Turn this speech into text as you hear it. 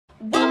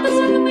Walk us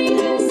on the way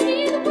to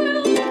see the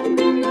world. Grab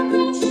your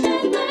brush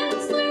and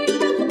let's learn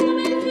about the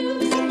woman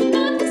who's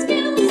got the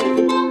skills.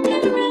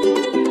 Walking around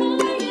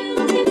with all you.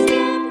 It's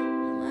Deb.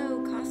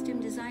 Hello,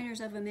 costume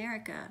designers of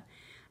America,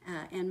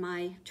 and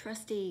my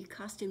trusty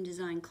costume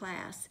design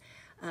class.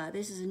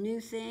 This is a new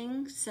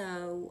thing,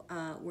 so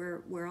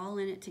we're all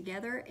in it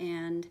together,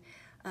 and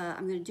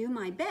I'm going to do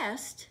my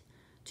best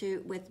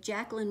to, with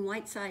Jacqueline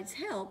Whiteside's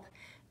help,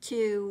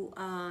 to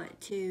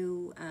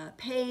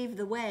pave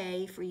the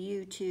way for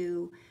you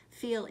to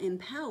feel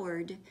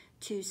empowered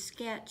to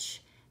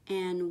sketch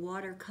and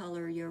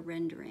watercolor your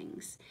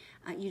renderings.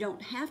 You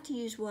don't have to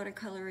use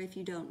watercolor if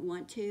you don't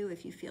want to.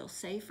 If you feel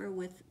safer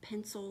with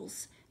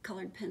pencils,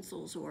 colored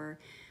pencils or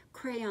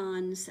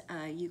crayons,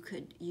 you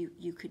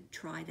could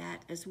try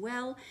that as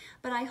well.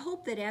 But I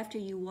hope that after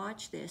you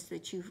watch this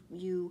that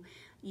you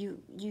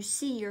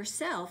see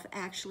yourself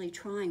actually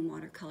trying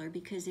watercolor,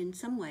 because in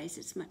some ways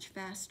it's much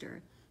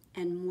faster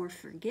and more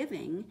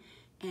forgiving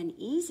and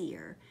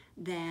easier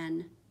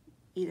than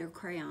either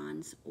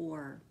crayons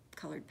or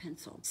colored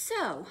pencil.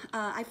 So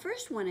I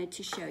first wanted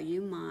to show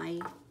you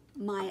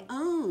my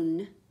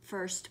own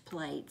first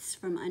plates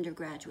from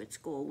undergraduate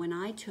school when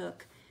I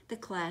took the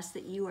class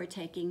that you are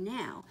taking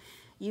now.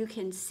 You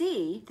can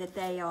see that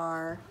they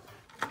are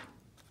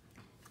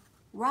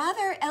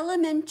rather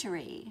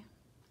elementary.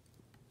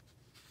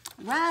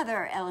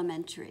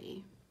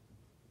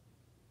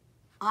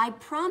 I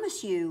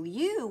promise you,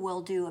 you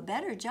will do a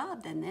better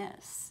job than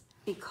this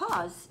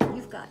because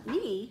you've got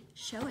me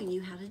showing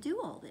you how to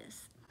do all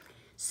this.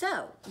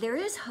 So there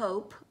is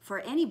hope for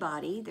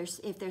anybody.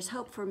 If there's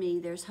hope for me,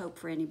 there's hope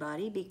for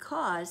anybody,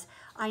 because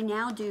I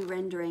now do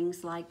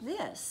renderings like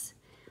this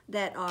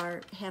that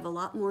have a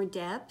lot more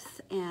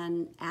depth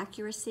and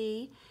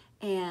accuracy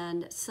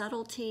and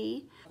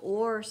subtlety,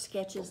 or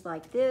sketches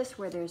like this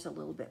where there's a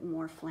little bit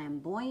more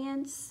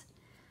flamboyance,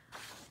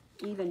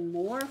 even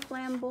more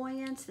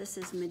flamboyance. This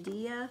is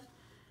Medea.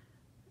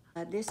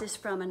 This is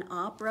from an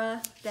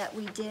opera that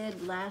we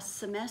did last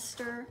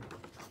semester,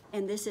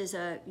 and this is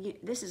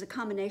a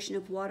combination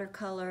of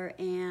watercolor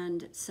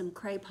and some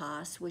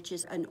craypas, which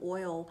is an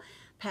oil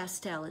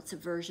pastel. It's a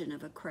version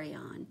of a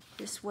crayon.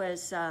 This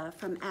was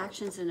from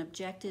Actions and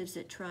Objectives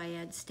at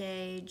Triad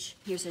Stage.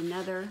 Here's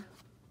another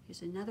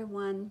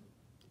one.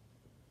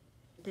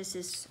 This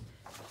is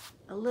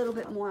a little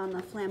bit more on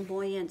the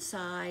flamboyant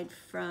side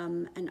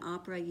from an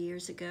opera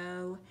years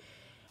ago.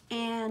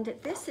 And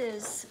this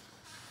is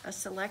a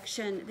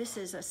selection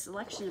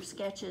of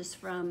sketches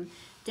from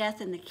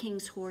Death and the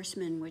King's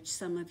Horseman, which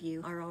some of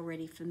you are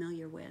already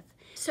familiar with.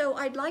 So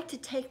I'd like to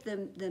take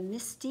the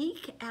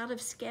mystique out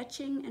of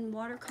sketching and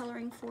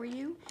watercoloring for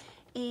you,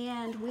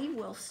 and we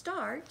will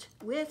start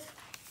with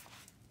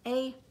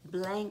a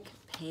blank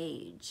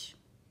page.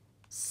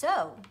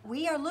 So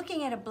we are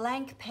looking at a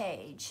blank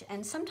page,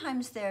 and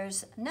sometimes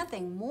there's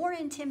nothing more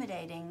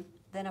intimidating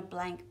than a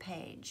blank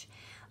page.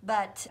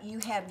 But you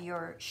have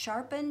your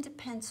sharpened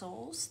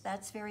pencils,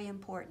 that's very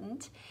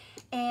important,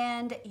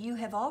 and you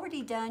have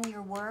already done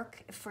your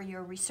work for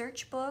your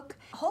research book.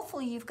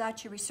 Hopefully you've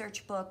got your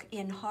research book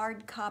in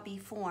hard copy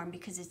form,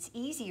 because it's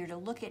easier to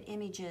look at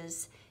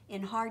images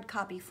in hard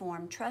copy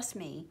form, trust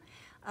me,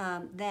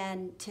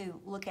 than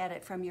to look at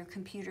it from your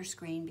computer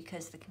screen,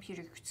 because the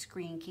computer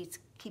screen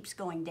keeps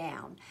going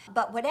down.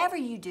 But whatever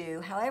you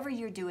do, however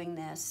you're doing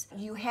this,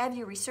 you have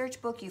your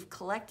research book, you've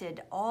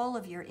collected all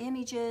of your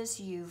images,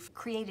 you've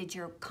created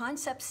your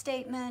concept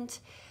statement,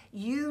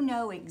 you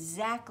know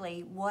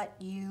exactly what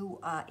you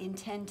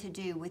intend to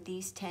do with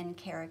these 10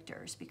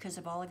 characters because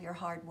of all of your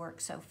hard work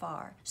so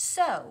far.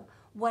 So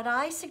what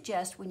I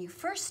suggest when you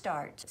first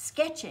start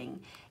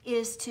sketching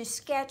is to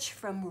sketch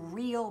from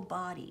real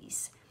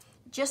bodies.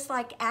 Just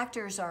like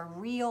actors are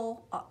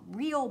real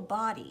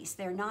bodies.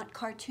 They're not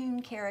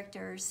cartoon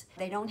characters.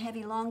 They don't have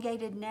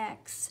elongated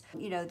necks.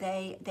 You know,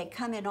 they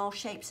come in all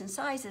shapes and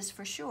sizes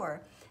for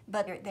sure,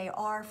 but they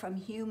are from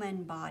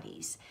human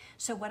bodies.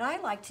 So what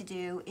I like to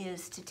do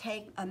is to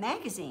take a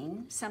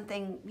magazine,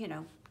 something, you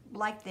know,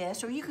 like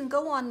this, or you can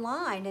go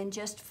online and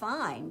just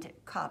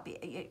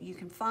you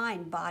can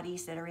find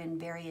bodies that are in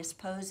various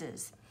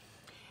poses.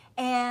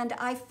 And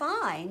I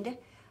find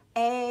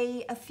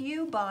a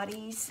few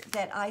bodies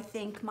that I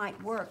think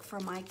might work for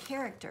my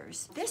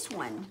characters. This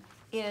one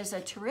is a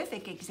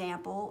terrific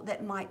example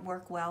that might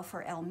work well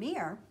for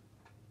Elmire,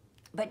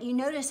 but you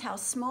notice how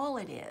small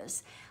it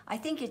is. I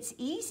think it's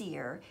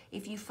easier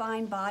if you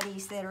find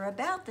bodies that are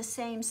about the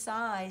same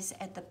size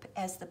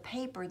as the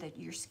paper that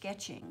you're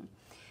sketching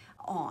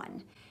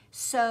on.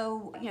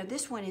 So, you know,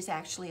 this one is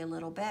actually a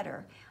little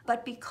better.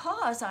 But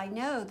because I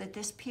know that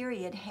this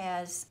period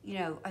has, you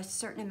know, a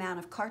certain amount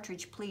of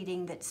cartridge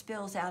pleating that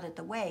spills out at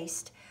the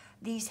waist,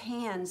 these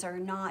hands are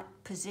not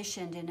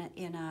positioned in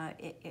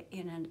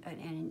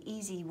an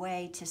easy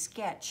way to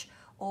sketch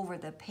over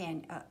the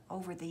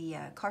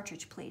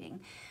cartridge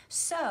pleating.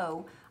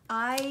 So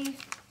I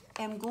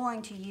am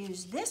going to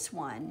use this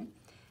one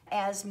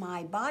as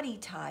my body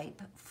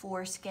type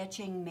for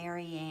sketching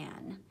Mary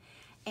Ann.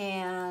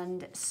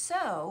 And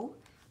so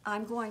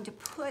I'm going to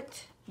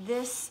put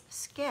this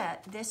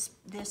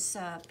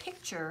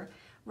picture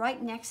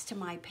right next to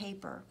my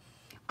paper.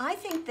 I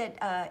think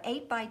that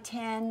 8 by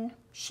 10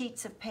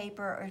 sheets of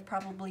paper are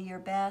probably your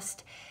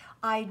best.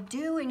 I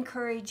do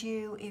encourage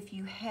you, if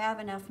you have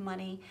enough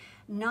money,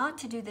 not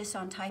to do this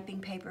on typing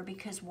paper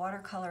because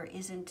watercolor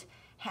isn't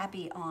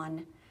happy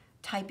on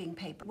typing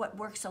paper. What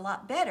works a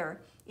lot better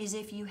is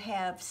if you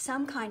have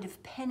some kind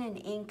of pen and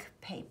ink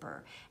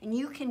paper, and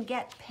you can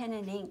get pen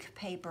and ink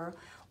paper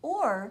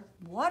or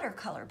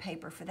watercolor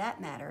paper for that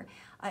matter.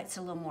 It's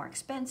a little more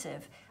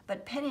expensive,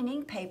 but pen and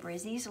ink paper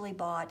is easily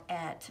bought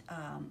at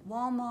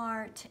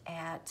Walmart,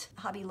 at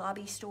Hobby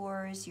Lobby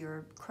stores,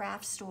 your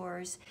craft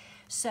stores.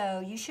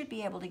 So you should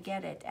be able to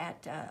get it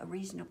at a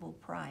reasonable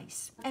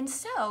price. And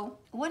so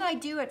what I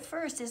do at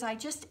first is I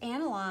just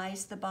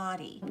analyze the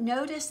body.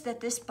 Notice that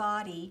this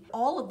body,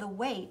 all of the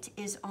weight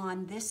is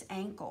on this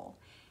ankle.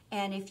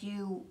 And if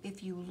you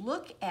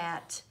look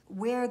at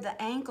where the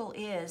ankle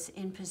is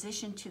in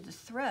position to the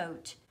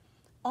throat,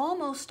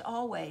 almost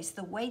always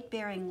the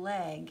weight-bearing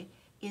leg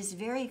is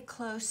very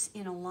close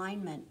in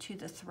alignment to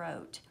the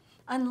throat,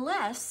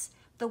 unless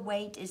the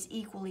weight is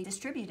equally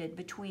distributed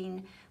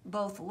between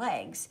both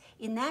legs.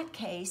 In that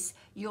case,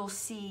 you'll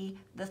see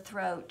the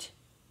throat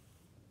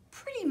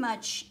pretty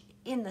much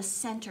in the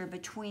center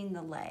between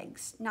the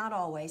legs. Not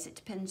always, it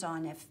depends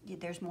on if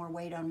there's more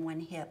weight on one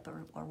hip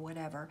or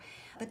whatever.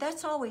 But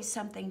that's always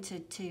something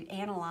to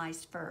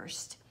analyze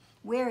first.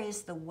 Where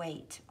is the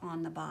weight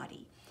on the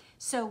body?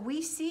 So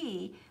we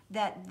see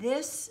that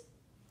this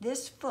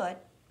foot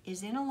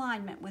is in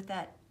alignment with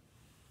that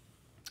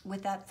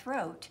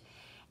throat.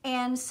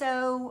 And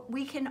so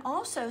we can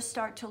also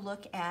start to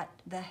look at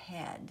the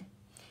head.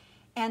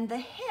 And the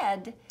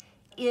head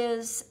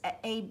is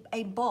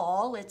a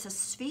ball, it's a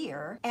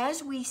sphere.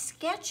 As we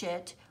sketch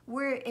it,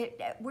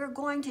 we're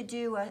going to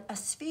do a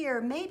sphere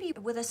maybe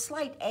with a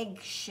slight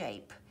egg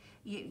shape.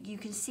 You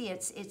can see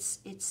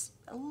it's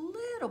a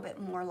little bit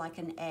more like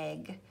an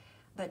egg,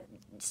 but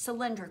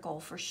cylindrical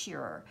for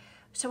sure.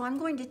 So I'm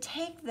going to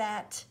take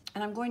that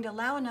and I'm going to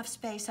allow enough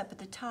space up at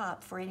the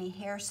top for any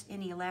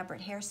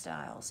elaborate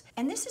hairstyles.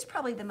 And this is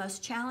probably the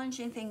most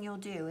challenging thing you'll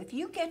do. If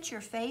you get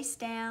your face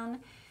down,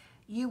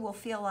 you will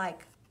feel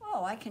like,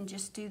 oh, I can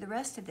just do the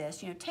rest of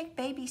this. You know, take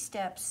baby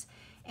steps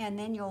and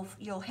then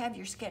you'll have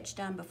your sketch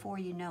done before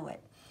you know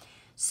it.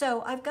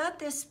 So I've got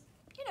this,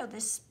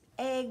 this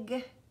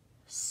egg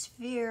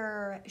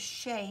sphere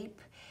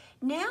shape.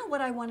 Now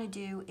what I want to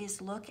do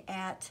is look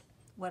at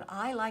what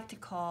I like to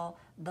call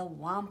the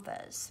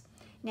wampas.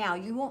 Now,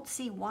 you won't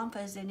see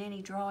wampas in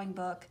any drawing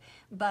book,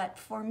 but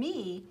for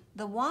me,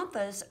 the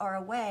wampas are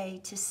a way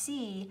to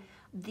see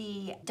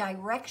the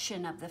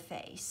direction of the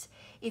face.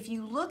 If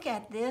you look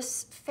at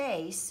this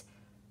face,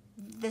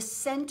 the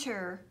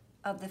center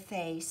of the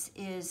face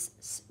is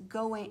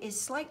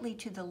slightly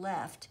to the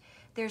left.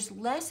 There's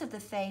less of the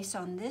face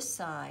on this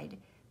side,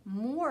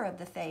 more of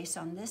the face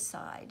on this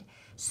side.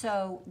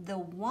 So the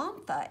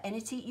wampa, and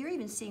you're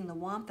even seeing the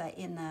wampa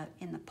in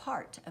the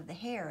part of the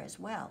hair as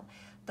well.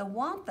 The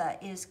wampa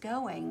is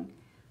going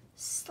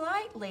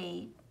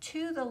slightly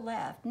to the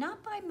left,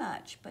 not by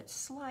much, but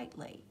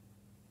slightly.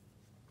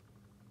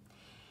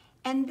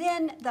 And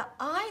then the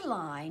eye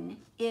line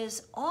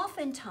is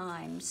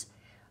oftentimes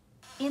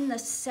in the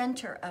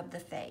center of the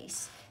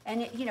face.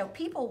 And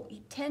people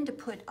tend to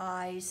put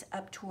eyes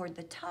up toward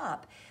the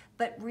top,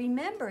 but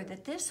remember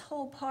that this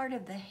whole part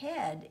of the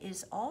head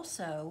is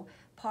also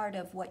part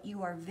of what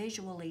you are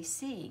visually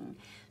seeing.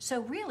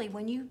 So really,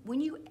 when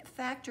you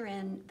factor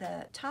in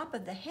the top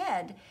of the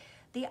head,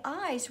 the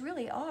eyes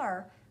really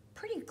are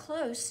pretty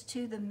close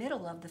to the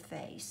middle of the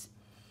face.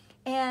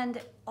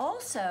 And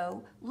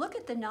also, look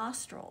at the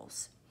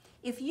nostrils.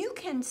 If you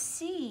can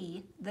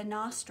see the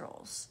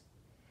nostrils,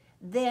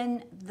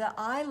 then the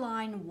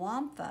eyeline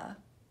wampa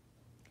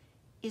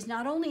is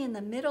not only in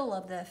the middle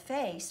of the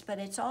face, but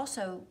it's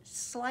also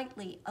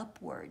slightly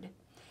upward.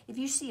 If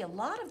you see a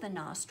lot of the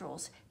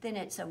nostrils, then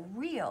it's a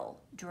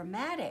real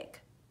dramatic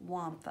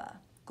wampa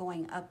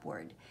going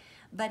upward.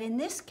 But in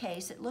this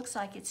case, it looks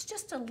like it's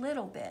just a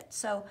little bit.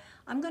 So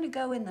I'm going to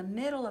go in the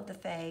middle of the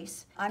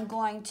face. I'm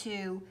going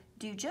to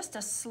do just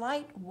a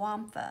slight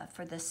wampa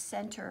for the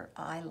center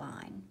eye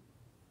line.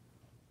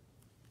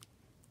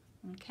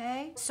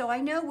 Okay, so I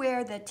know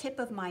where the tip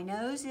of my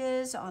nose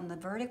is on the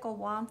vertical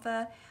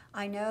wampa.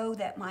 I know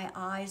that my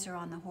eyes are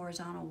on the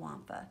horizontal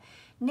wampa.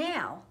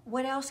 Now,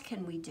 what else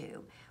can we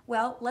do?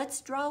 Well,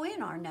 let's draw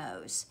in our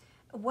nose.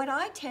 What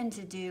I tend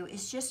to do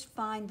is just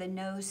find the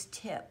nose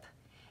tip.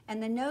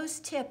 And the nose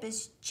tip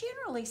is,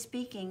 generally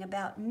speaking,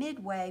 about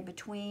midway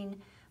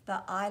between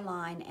the eye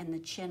line and the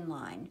chin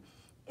line.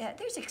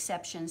 There's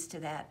exceptions to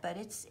that, but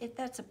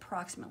that's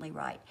approximately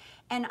right.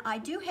 And I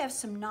do have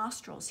some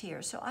nostrils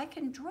here, so I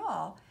can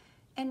draw,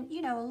 and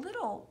a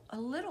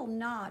little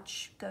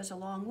notch goes a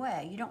long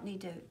way. You don't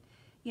need to,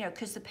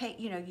 because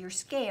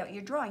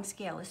your drawing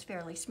scale is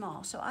fairly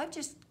small. So I've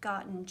just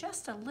gotten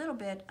just a little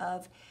bit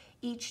of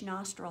each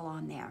nostril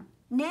on there.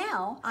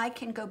 Now I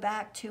can go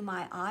back to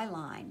my eye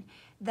line.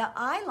 The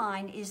eye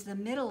line is the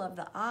middle of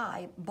the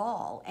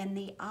eyeball, and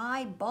the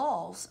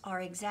eyeballs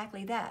are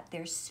exactly that.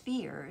 They're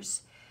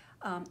spheres.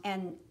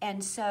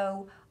 And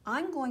so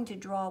I'm going to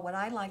draw what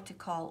I like to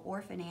call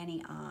Orphan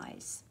Annie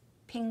eyes,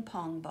 ping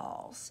pong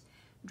balls.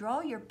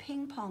 Draw your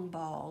ping pong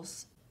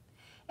balls.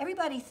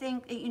 Everybody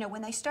think,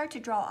 when they start to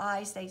draw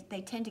eyes,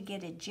 they tend to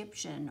get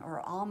Egyptian or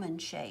almond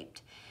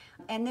shaped.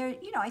 And there,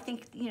 I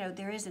think,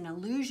 there is an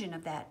illusion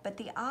of that, but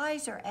the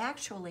eyes are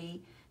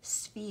actually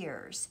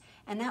spheres,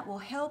 and that will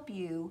help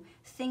you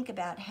think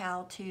about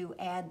how to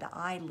add the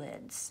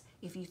eyelids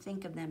if you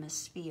think of them as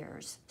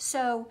spheres.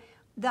 So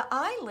the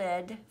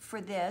eyelid for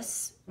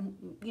this,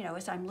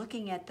 as I'm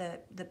looking at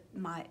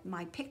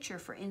my picture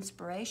for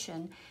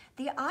inspiration,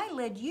 the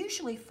eyelid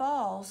usually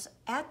falls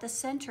at the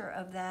center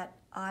of that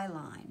eye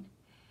line.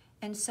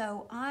 And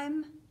so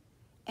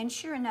and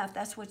sure enough,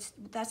 that's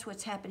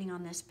what's happening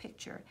on this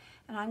picture.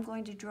 And I'm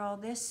going to draw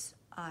this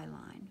eye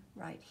line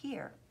right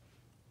here.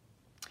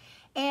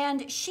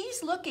 And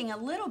she's looking a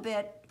little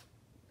bit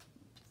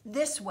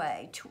this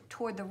way,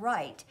 toward the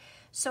right.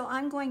 So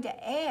I'm going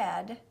to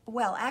add,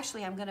 well,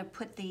 actually I'm going to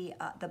put the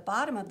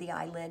bottom of the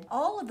eyelid.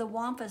 All of the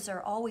wampas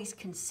are always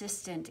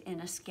consistent in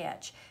a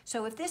sketch.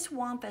 So if this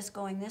wampa is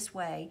going this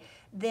way,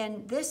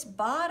 then this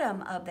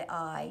bottom of the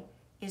eye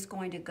is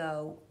going to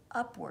go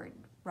upward,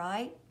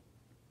 right?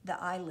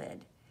 The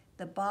eyelid.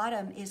 The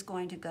bottom is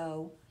going to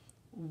go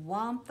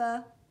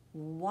wampa,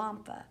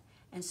 wampa.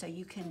 And so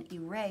you can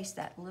erase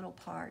that little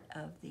part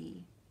of the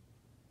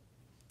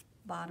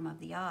bottom of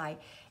the eye.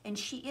 And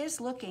she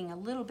is looking a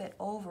little bit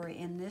over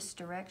in this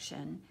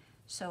direction,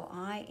 so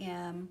I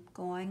am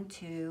going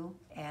to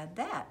add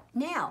that.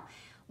 Now,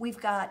 we've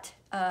got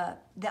the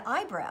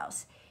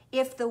eyebrows.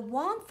 If the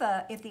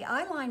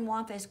eyeline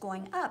wampa is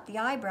going up, the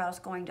eyebrow is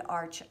going to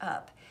arch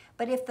up.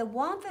 But if the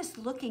wampa is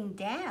looking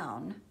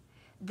down,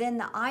 then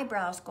the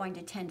eyebrow is going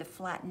to tend to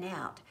flatten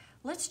out.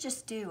 Let's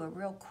just do a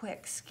real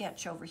quick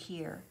sketch over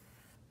here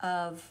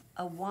of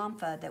a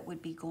wampa that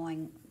would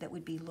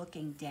be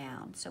looking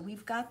down. So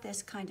we've got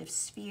this kind of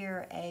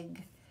sphere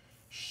egg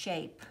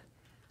shape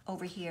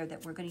over here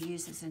that we're going to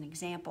use as an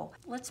example.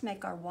 Let's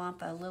make our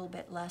wampa a little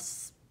bit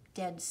less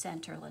dead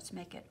center. Let's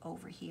make it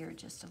over here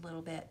just a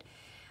little bit.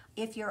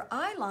 If your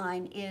eye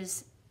line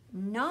is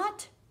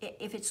not,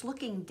 if it's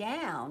looking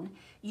down,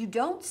 you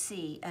don't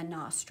see a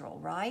nostril,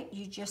 right?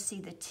 You just see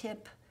the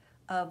tip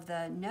of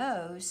the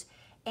nose,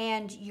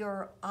 and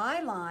your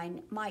eye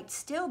line might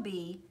still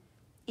be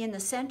in the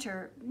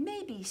center,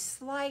 maybe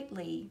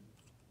slightly,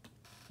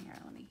 here,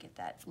 let me get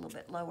that a little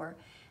bit lower.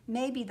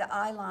 Maybe the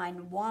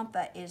eyeline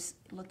wampa is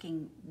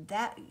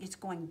it's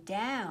going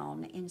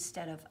down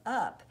instead of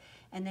up,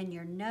 and then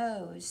your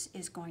nose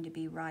is going to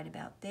be right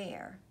about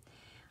there.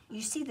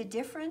 You see the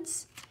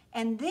difference?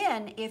 And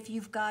then if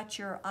you've got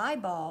your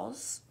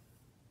eyeballs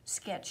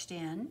sketched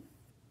in,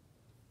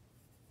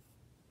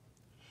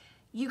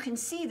 you can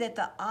see that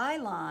the eye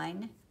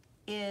line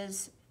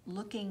is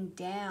looking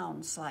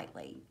down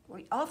slightly.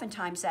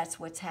 Oftentimes that's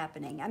what's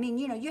happening. I mean,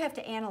 you have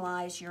to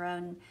analyze your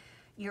own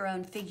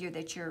figure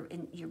that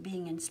you're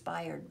being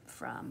inspired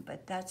from,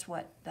 but that's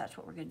what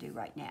we're going to do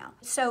right now.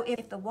 So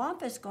if the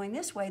wampa is going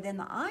this way, then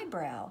the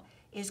eyebrow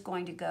is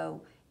going to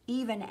go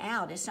even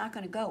out. It's not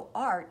going to go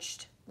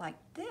arched like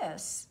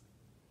this.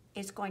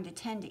 It's going to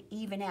tend to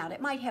even out.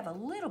 It might have a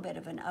little bit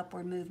of an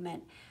upward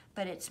movement,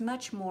 but it's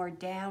much more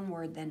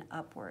downward than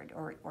upward,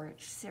 or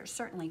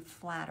certainly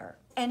flatter.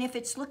 And if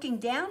it's looking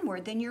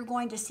downward, then you're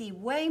going to see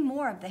way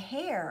more of the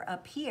hair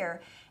up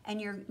here,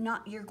 and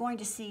you're going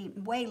to see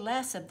way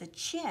less of the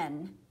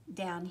chin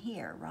down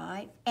here,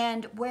 right?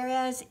 And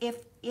whereas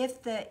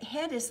if the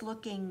head is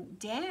looking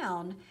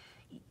down,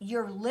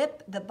 your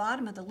lip, the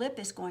bottom of the lip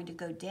is going to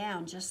go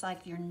down, just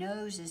like your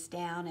nose is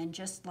down, and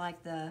just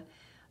like the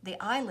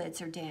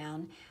eyelids are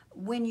down.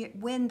 When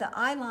the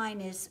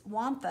eyeline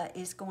wampa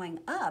is going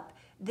up,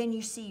 then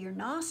you see your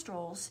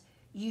nostrils,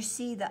 you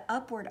see the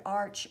upward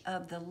arch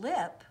of the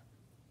lip,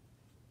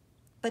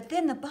 but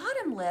then the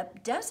bottom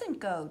lip doesn't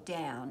go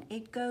down,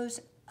 it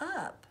goes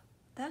up.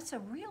 That's a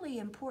really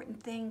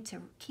important thing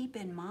to keep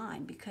in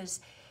mind, because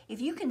if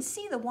you can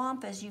see the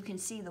wampas, you can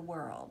see the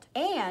world.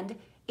 And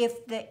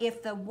if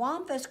the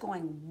wampa's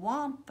going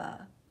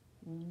wampa,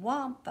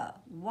 wampa,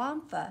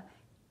 wampa,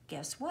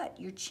 guess what?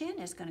 Your chin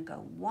is going to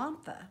go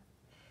wampa.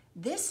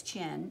 This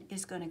chin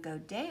is going to go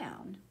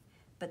down,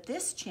 but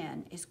this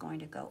chin is going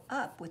to go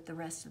up with the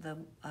rest of the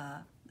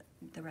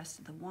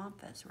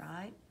wampas,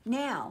 right?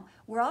 Now,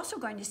 we're also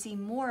going to see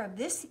more of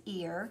this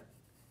ear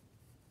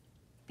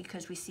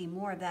because we see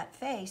more of that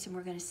face, and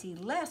we're going to see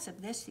less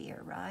of this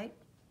ear, right?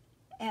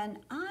 And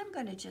I'm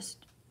going to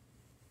just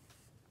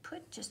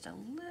put just a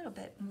little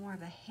bit more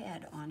of a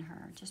head on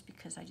her just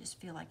because I just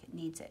feel like it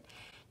needs it.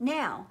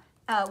 Now,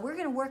 we're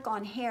going to work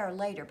on hair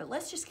later, but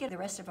let's just get the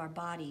rest of our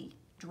body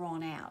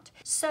drawn out.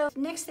 So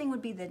next thing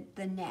would be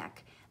the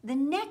neck. The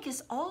neck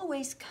is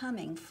always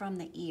coming from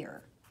the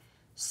ear.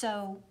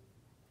 So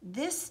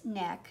this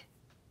neck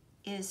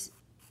is,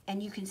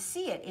 and you can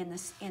see it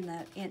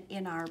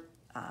in our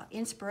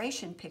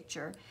inspiration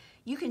picture,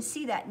 you can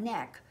see that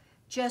neck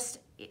just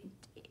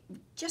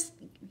just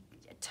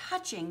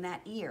touching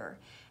that ear.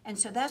 And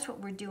so that's what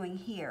we're doing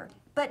here.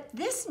 But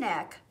this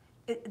neck,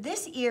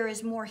 this ear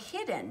is more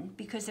hidden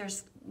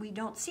because we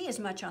don't see as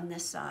much on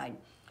this side.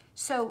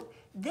 So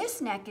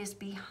this neck is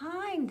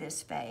behind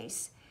this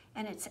face,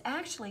 and it's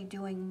actually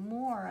doing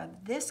more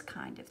of this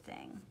kind of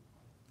thing.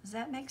 Does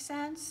that make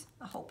sense?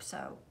 I hope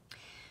so.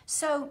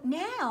 So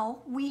now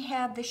we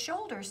have the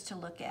shoulders to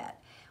look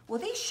at. Well,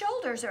 these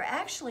shoulders are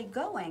actually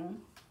going,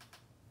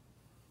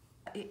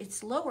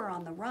 it's lower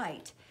on the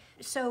right.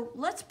 So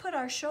let's put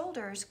our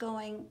shoulders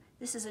going,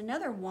 this is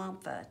another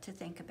wampa to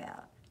think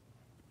about.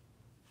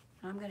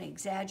 I'm going to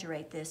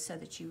exaggerate this so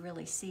that you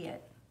really see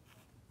it.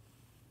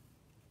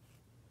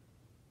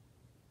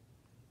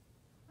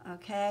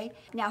 Okay,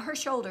 now her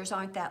shoulders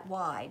aren't that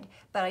wide,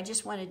 but I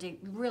just wanted to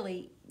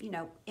really,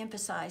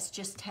 emphasize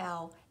just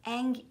how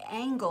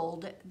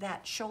angled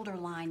that shoulder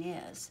line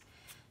is.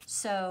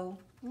 So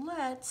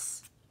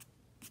let's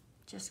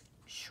just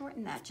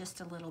shorten that just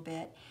a little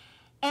bit.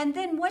 And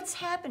then what's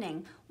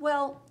happening?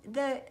 Well,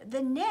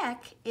 the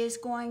neck is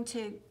going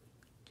to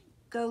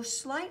go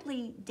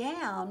slightly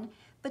down,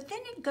 but then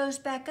it goes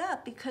back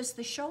up because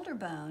the shoulder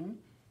bone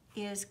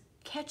is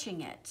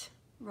catching it,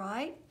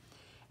 right?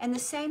 And the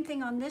same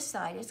thing on this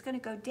side. It's going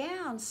to go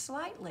down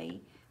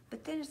slightly,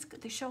 but then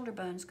the shoulder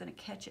bone is going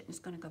to catch it and it's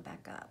going to go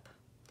back up.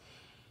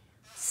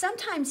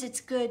 Sometimes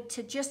it's good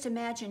to just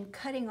imagine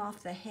cutting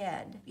off the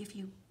head. If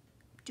you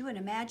do an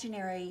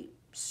imaginary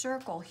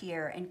circle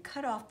here and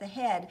cut off the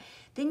head,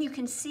 then you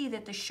can see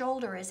that the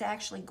shoulder is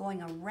actually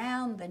going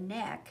around the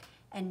neck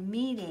and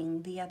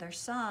meeting the other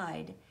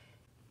side.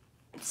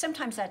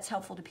 Sometimes that's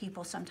helpful to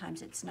people,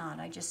 sometimes it's not.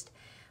 I just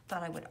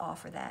thought I would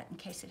offer that in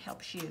case it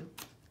helps you.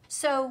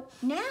 So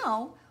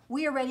now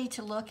we are ready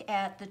to look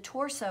at the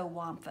torso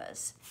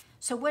wampas.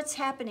 So what's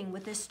happening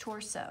with this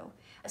torso?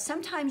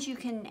 Sometimes you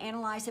can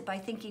analyze it by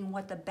thinking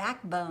what the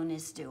backbone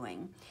is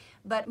doing.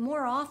 But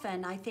more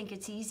often, I think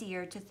it's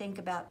easier to think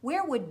about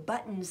where would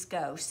buttons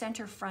go,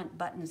 center front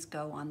buttons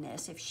go on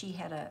this if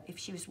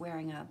she was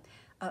wearing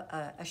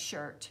a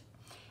shirt.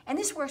 And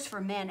this works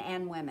for men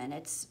and women.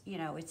 It's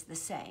the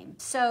same.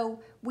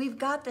 So we've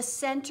got the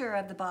center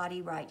of the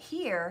body right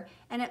here,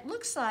 and it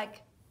looks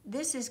like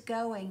this is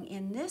going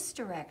in this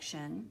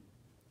direction.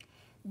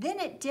 Then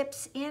it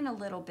dips in a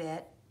little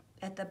bit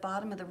at the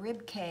bottom of the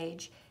rib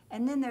cage,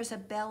 and then there's a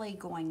belly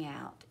going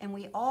out. And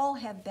we all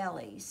have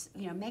bellies.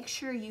 Make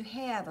sure you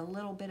have a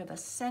little bit of a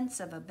sense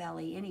of a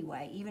belly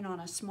anyway. Even on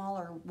a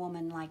smaller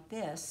woman like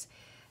this,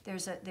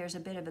 there's a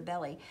bit of a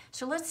belly.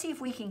 So let's see if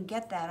we can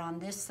get that on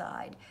this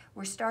side.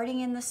 We're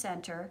starting in the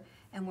center,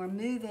 and we're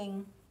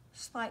moving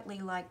slightly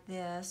like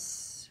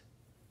this,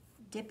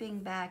 dipping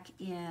back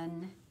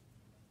in,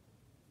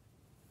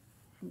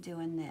 and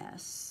doing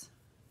this.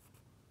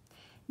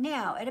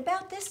 Now, at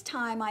about this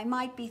time, I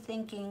might be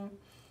thinking,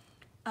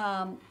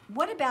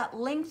 what about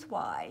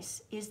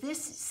lengthwise? Is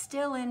this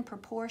still in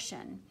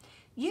proportion?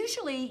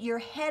 Usually your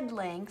head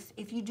length,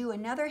 if you do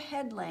another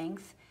head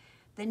length,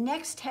 the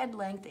next head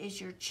length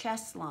is your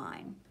chest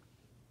line.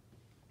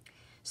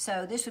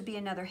 So this would be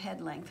another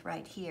head length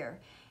right here.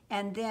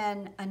 And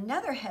then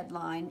another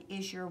headline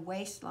is your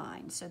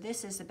waistline. So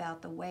this is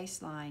about the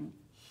waistline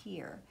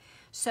here.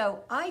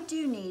 So I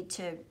do need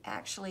to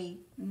actually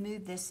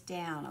move this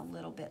down a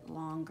little bit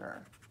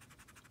longer.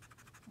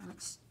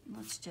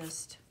 Let's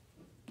just...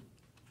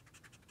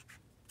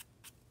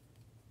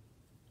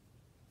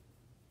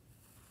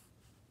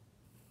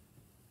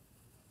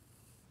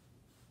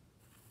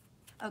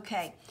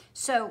 Okay,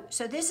 so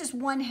this is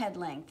one head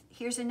length.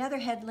 Here's another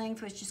head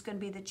length, which is going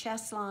to be the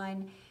chest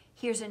line.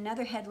 Here's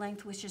another head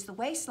length, which is the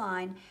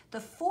waistline.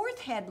 The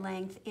fourth head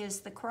length is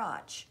the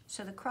crotch.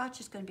 So the crotch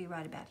is going to be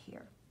right about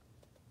here.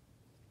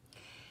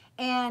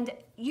 And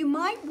you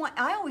might want,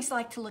 I always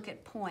like to look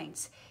at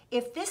points.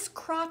 If this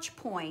crotch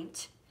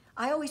point,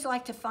 I always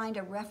like to find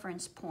a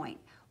reference point.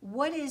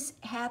 What is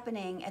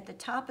happening at the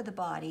top of the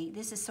body?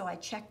 This is so I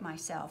check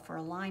myself for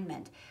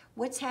alignment.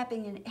 What's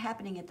happening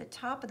at the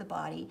top of the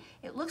body?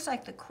 It looks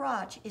like the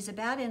crotch is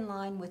about in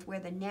line with where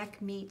the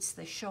neck meets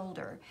the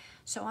shoulder.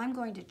 So I'm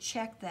going to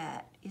check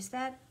that. Is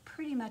that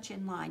pretty much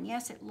in line?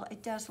 Yes,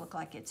 it does look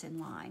like it's in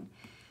line.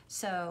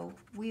 So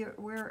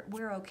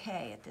we're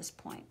okay at this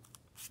point.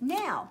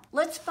 Now,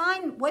 let's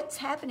find what's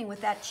happening with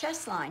that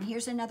chest line.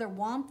 Here's another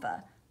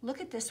wampa.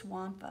 Look at this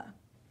wampa.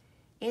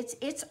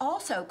 It's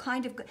also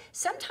kind of,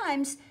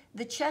 sometimes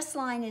the chest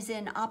line is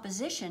in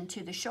opposition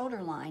to the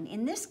shoulder line.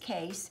 In this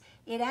case,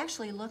 it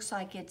actually looks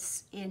like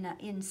it's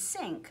in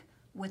sync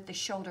with the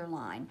shoulder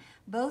line.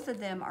 Both of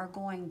them are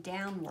going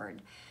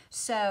downward.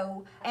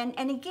 So,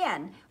 and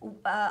again,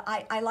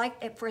 I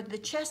like, for the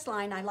chest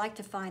line, I like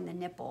to find the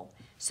nipple.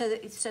 So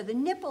the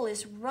nipple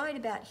is right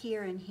about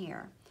here and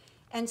here.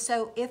 And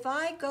so if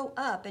I go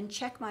up and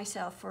check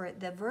myself for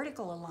the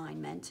vertical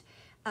alignment,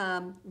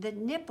 the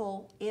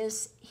nipple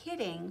is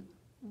hitting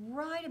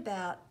right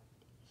about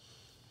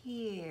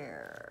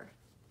here.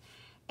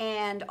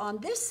 And on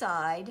this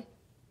side,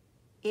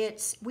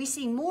 we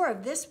see more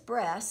of this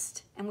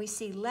breast and we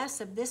see less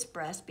of this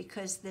breast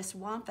because this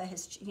wampa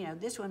has,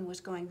 this one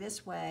was going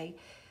this way.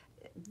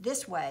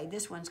 this way,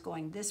 this one's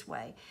going this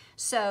way.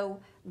 So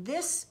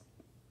this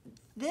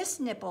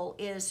nipple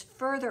is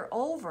further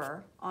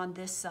over on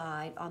this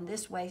side, on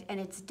this way, and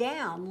it's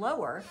down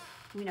lower.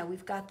 You know,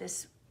 we've got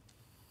this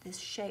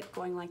shape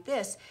going like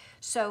this.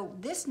 So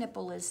this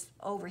nipple is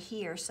over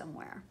here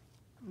somewhere,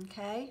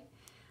 okay?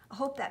 I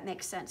hope that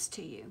makes sense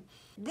to you.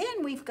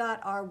 Then we've got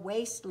our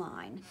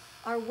waistline.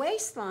 Our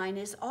waistline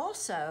is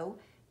also,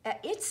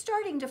 it's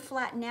starting to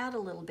flatten out a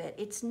little bit.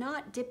 It's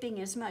not dipping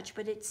as much,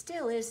 but it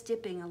still is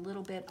dipping a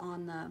little bit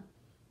on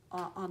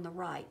the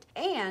right.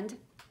 And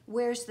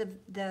where's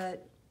the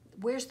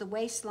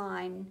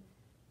waistline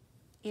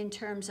in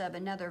terms of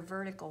another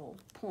vertical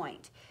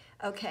point?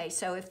 Okay,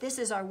 so if this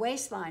is our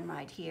waistline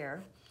right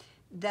here,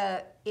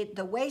 the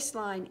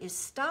waistline is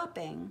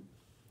stopping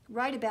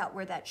right about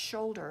where that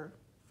shoulder,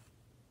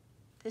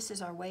 this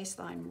is our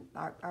waistline,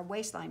 our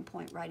waistline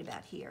point right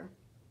about here.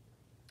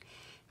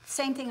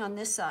 Same thing on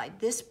this side.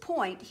 This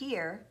point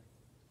here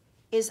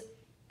is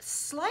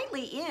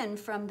slightly in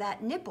from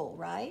that nipple,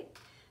 right?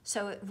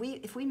 So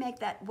if we make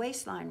that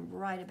waistline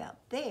right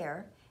about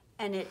there,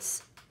 and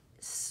it's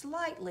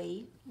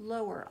slightly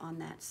lower on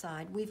that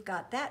side, we've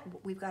got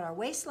our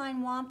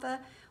waistline wampa,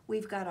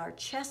 we've got our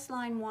chest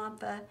line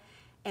wampa,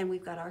 and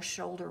we've got our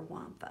shoulder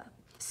wampa.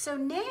 So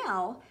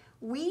now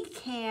we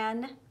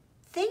can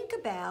think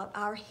about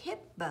our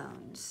hip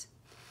bones.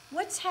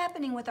 What's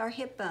happening with our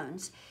hip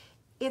bones?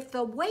 If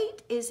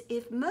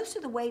most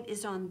of the weight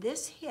is on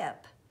this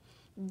hip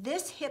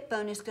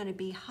bone is going to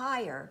be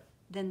higher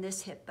than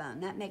this hip bone.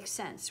 That makes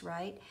sense,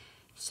 right?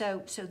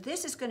 So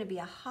this is going to be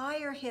a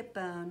higher hip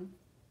bone,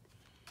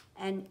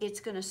 and it's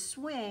going to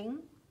swing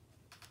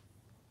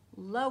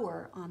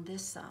lower on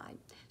this side.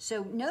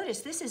 So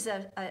notice this is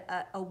a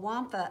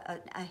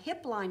wampa, a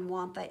hip line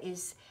wampa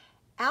is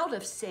out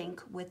of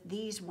sync with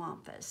these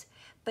wampas.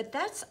 But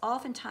that's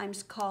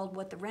oftentimes called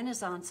what the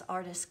Renaissance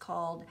artists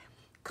called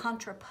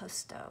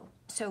contrapposto.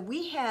 So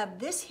we have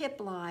this hip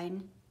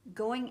line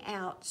going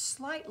out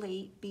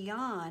slightly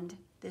beyond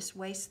this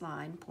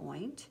waistline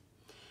point,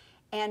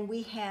 and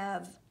we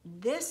have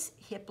this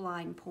hip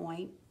line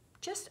point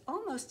just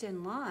almost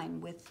in line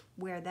with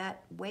where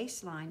that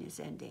waistline is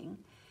ending,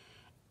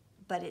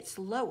 but it's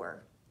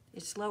lower.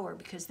 It's lower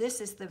because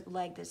this is the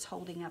leg that's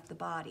holding up the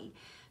body.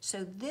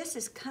 So this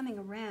is coming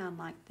around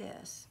like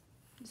this.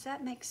 Does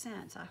that make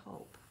sense? I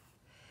hope.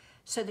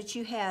 So that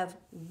you have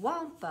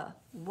wampa,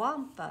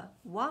 wampa,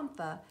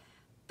 wampa,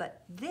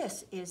 but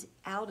this is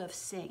out of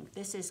sync.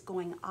 This is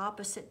going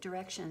opposite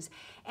directions.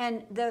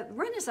 And the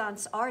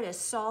Renaissance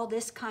artists saw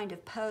this kind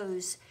of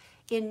pose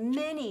in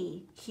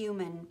many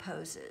human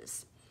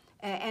poses.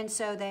 And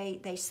so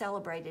they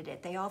celebrated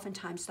it. They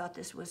oftentimes thought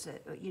this was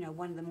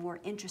one of the more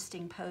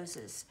interesting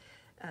poses.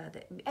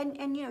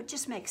 And it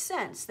just makes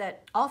sense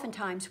that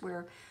oftentimes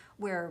we're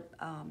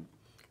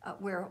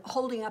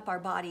holding up our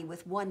body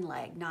with one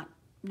leg,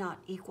 not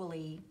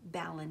equally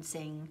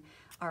balancing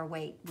our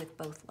weight with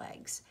both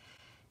legs,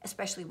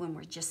 especially when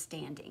we're just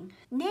standing.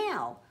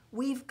 Now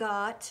we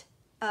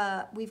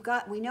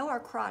know our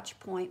crotch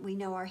point, we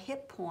know our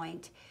hip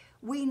point,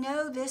 we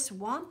know this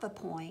wampa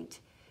point.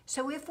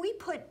 So if we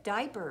put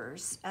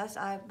diapers, as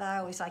I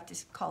always like to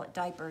call it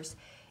diapers,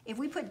 if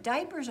we put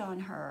diapers on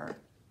her,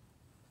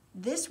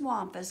 this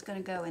wampa is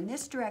going to go in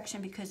this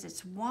direction because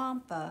it's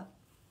wampa,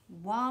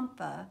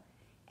 wampa,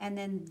 and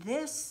then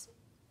this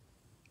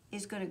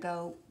is going to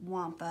go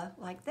wampa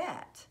like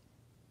that.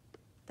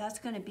 That's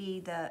going to be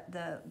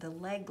the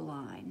leg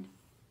line.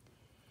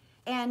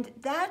 And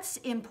that's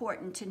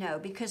important to know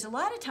because a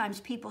lot of times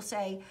people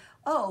say,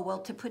 oh, well,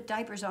 to put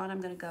diapers on,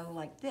 I'm going to go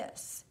like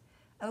this.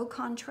 Au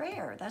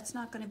contraire, that's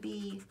not going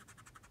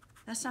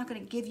to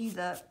give you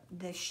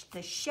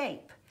the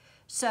shape.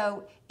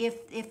 So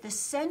if the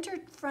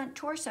centered front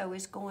torso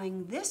is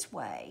going this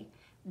way,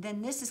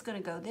 then this is going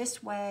to go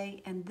this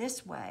way and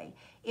this way.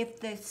 If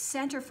the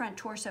center front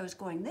torso is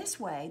going this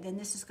way, then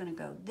this is going to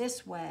go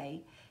this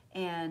way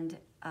and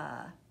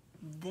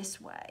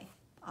this way,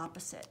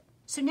 opposite.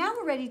 So now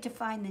we're ready to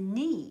find the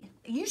knee.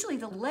 Usually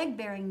the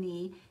leg-bearing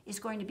knee is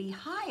going to be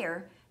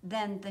higher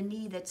than the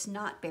knee that's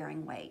not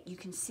bearing weight. You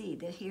can see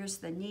that here's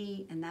the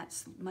knee and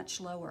that's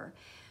much lower.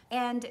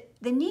 And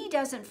the knee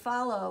doesn't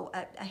follow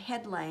a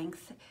head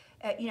length.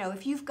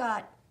 If you've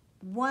got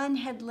 1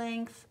 head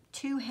length,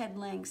 2 head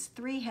lengths,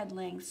 3 head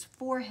lengths,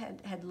 4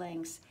 head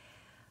lengths,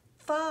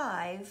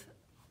 5,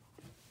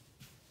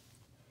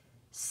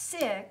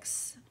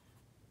 6,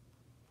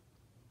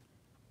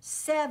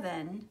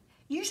 7,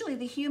 usually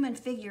the human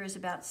figure is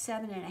about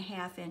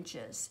 7.5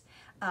 inches.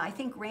 I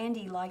think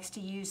Randy likes to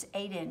use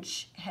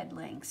 8-inch head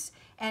lengths.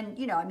 And,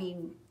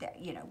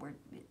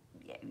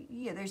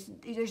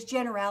 there's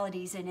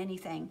generalities in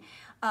anything.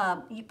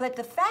 But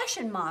the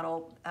fashion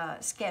model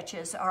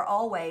sketches are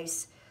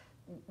always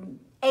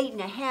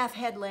 8.5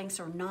 head lengths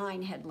or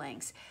 9 head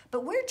lengths.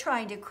 But we're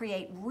trying to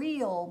create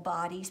real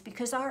bodies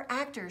because our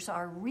actors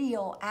are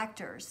real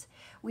actors.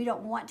 We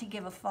don't want to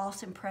give a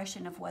false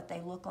impression of what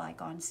they look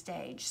like on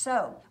stage.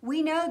 So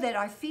we know that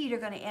our feet are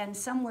going to end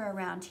somewhere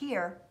around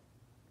here.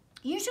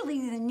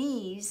 Usually the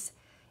knees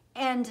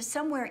and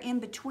somewhere in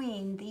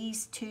between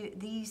these two,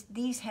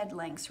 these head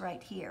lengths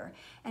right here.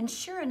 And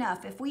sure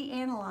enough, if we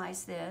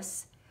analyze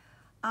this,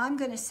 I'm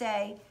going to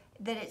say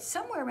that it's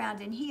somewhere around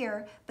in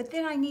here, but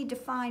then I need to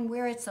find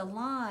where it's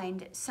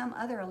aligned, some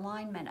other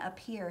alignment up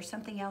here,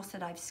 something else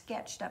that I've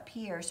sketched up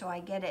here, so I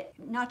get it,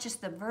 not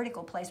just the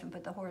vertical placement,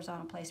 but the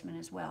horizontal placement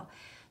as well.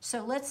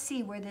 So let's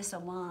see where this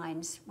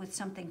aligns with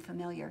something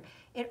familiar.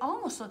 It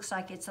almost looks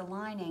like it's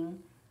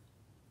aligning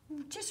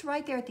just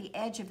right there at the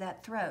edge of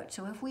that throat.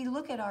 So if we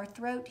look at our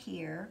throat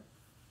here,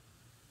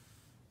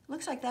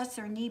 looks like that's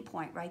their knee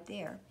point right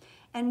there.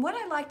 And what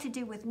I like to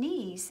do with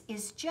knees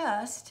is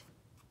just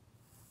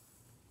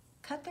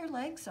cut their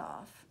legs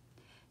off.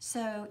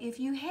 So if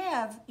you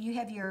have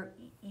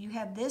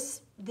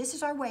this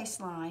is our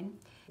waistline.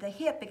 The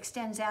hip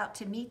extends out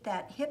to meet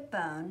that hip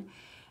bone.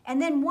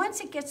 And then once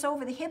it gets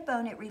over the hip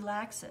bone, it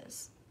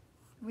relaxes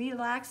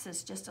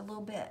just a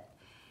little bit.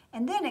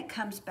 And then it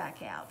comes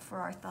back out for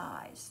our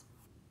thighs.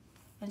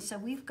 And so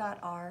we've got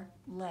our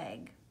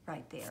leg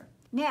right there.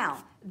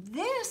 Now,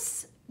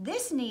 this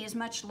knee is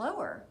much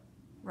lower,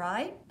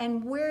 right?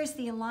 And where's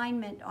the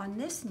alignment on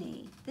this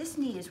knee? This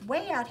knee is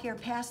way out here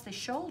past the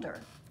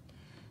shoulder.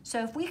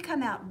 So if we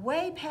come out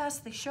way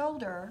past the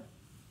shoulder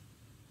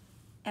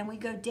and we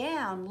go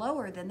down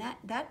lower than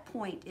that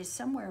point is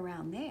somewhere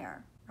around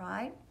there,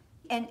 right?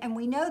 And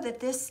we know that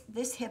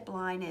this hip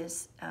line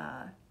is,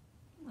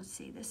 let's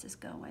see, this is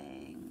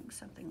going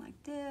something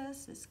like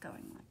this, it's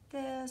going like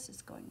this,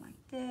 it's going like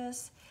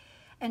this.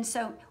 And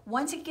so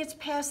once it gets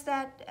past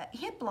that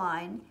hip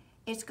line,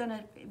 it's going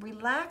to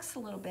relax a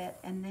little bit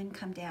and then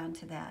come down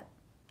to that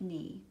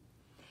knee.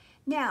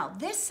 Now,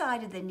 this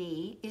side of the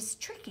knee is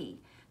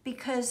tricky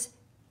because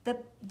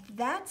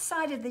that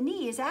side of the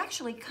knee is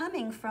actually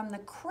coming from the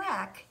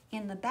crack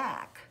in the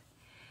back.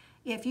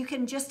 If you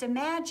can just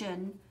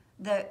imagine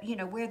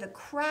where the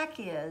crack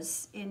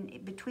is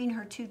in between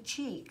her two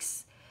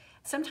cheeks.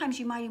 Sometimes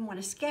you might even want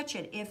to sketch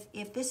it.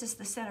 If this is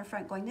the center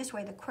front going this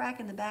way, the crack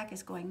in the back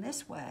is going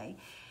this way.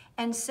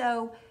 And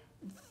so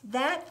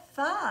that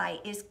thigh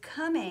is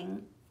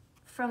coming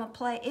from a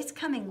place, it's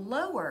coming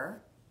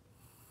lower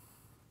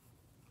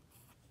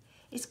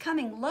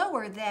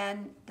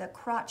than the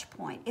crotch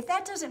point. If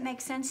that doesn't make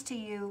sense to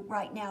you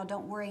right now,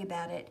 don't worry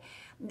about it.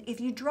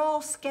 If you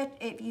draw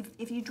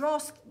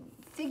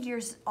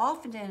figures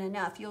often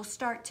enough, you'll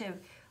start to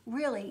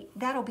really,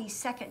 that'll be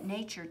second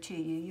nature to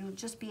you. You'll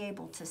just be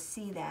able to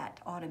see that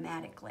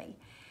automatically.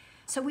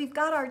 So we've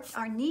got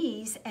our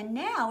knees, and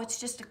now it's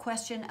just a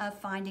question of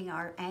finding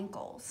our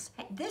ankles.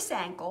 This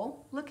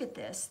ankle, look at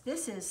this.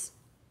 This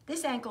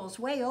ankle is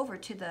way over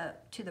to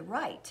the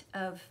right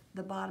of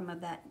the bottom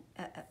of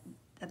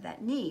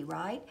that knee,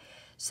 right?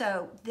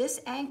 So this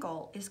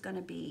ankle is going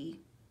to be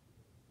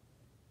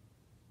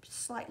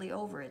slightly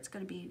over. It's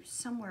going to be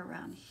somewhere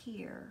around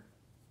here,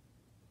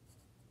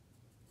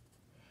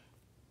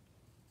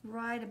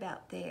 right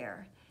about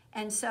there.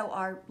 And so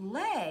our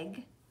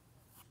leg,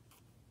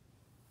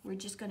 we're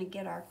just going to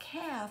get our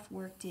calf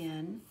worked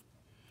in,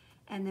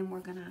 and then we're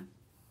going to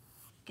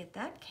get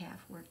that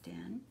calf worked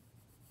in.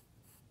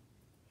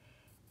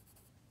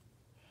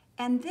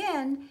 And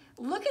then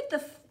look at the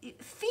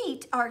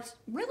feet are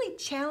really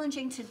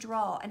challenging to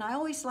draw. And I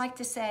always like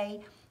to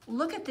say,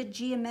 look at the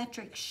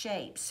geometric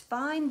shapes.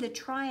 Find the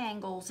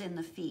triangles in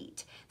the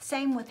feet.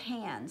 Same with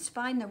hands.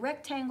 Find the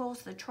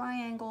rectangles, the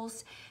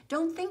triangles.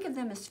 Don't think of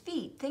them as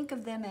feet. Think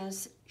of them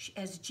as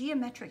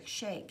geometric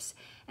shapes.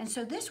 And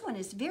so this one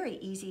is very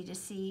easy to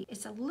see.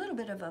 It's a little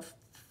bit of a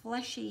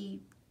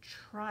fleshy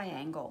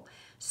triangle.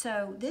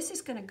 So this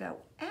is going to go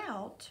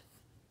out.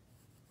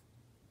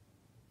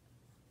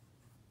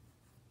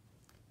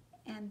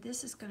 And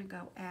this is going to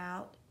go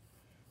out.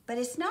 But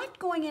it's not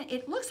going in,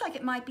 it looks like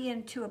it might be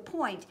into a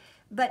point,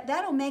 but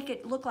that'll make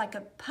it look like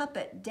a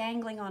puppet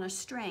dangling on a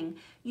string.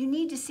 You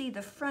need to see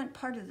the front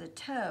part of the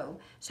toe,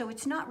 so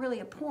it's not really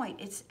a point,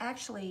 it's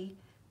actually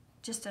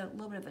just a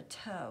little bit of a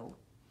toe.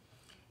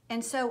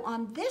 And so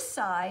on this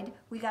side,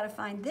 we got to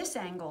find this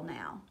angle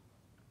now.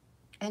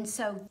 And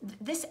so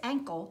this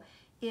ankle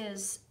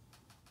is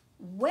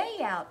way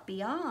out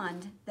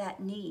beyond that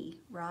knee,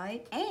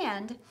 right?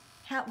 And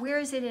where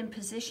is it in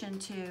position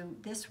to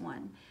this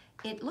one?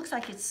 It looks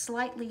like it's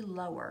slightly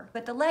lower,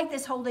 but the leg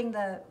that's holding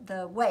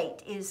the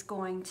weight is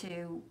going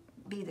to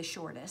be the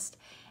shortest.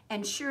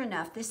 And sure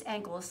enough, this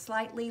ankle is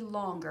slightly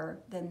longer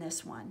than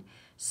this one.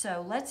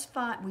 So let's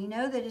find, we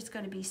know that it's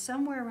going to be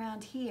somewhere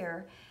around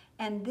here,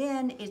 and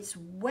then it's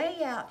way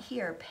out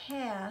here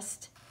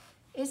past,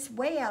 it's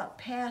way out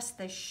past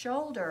the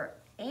shoulder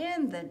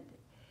and the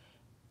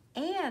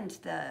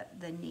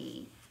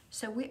knee.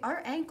 So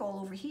our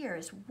ankle over here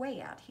is way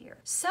out here.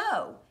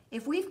 So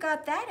if we've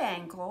got that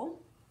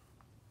ankle,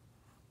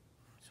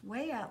 it's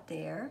way out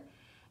there,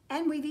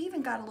 and we've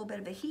even got a little bit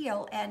of a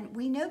heel, and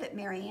we know that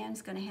Mary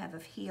Ann's going to have a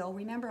heel.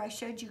 Remember I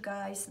showed you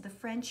guys the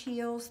French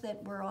heels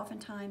that were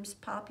oftentimes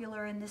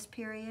popular in this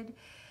period?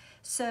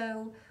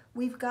 So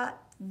we've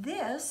got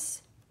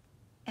this,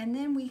 and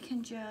then we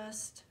can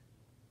just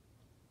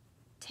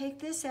take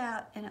this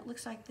out, and it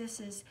looks like this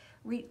is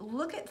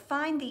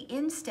find the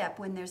instep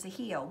when there's a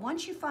heel.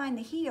 Once you find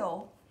the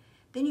heel,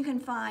 then you can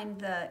find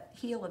the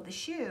heel of the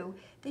shoe,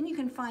 then you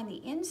can find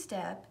the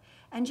instep,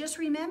 and just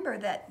remember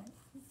that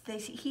the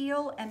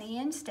heel and the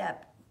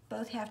instep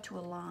both have to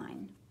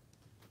align.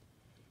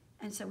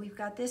 And so we've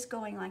got this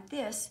going like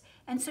this,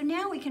 and so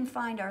now we can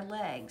find our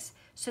legs.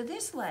 So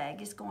this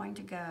leg is going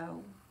to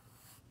go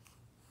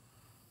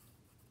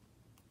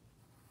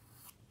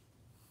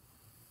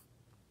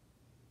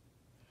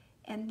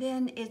and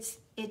then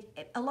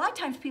a lot of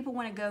times people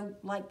want to go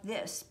like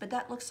this, but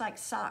that looks like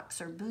socks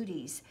or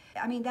booties.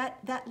 I mean,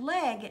 that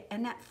leg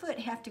and that foot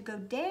have to go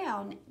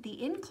down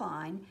the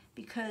incline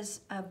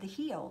because of the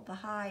heel, the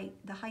height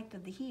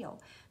of the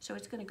heel. So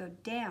it's going to go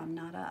down,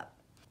 not up.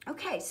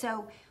 Okay,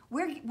 so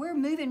we're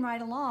moving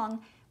right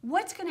along.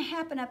 What's going to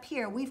happen up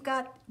here? We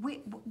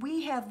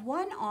have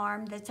one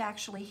arm that's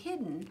actually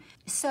hidden.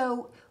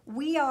 So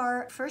we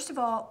are, first of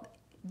all,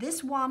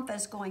 this wampa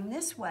is going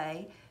this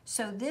way,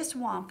 so this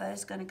wampa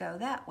is going to go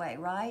that way,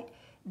 right?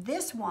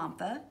 This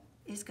wampa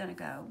is going to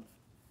go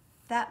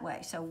that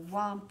way. So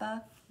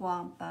wampa,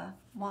 wampa,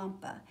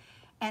 wampa.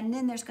 And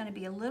then there's going to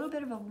be a little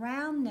bit of a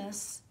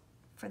roundness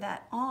for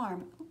that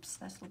arm. Oops,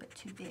 that's a little bit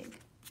too big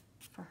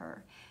for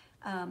her.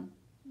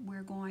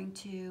 We're going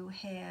to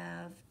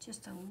have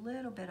just a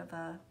little bit of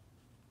a,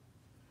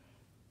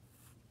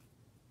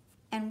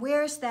 and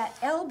where's that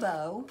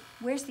elbow?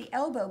 Where's the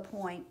elbow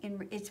point?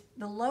 It's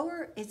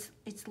lower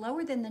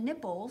than the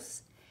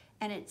nipples,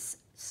 and it's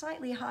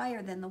slightly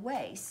higher than the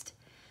waist.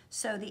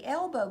 So the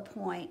elbow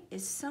point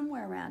is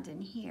somewhere around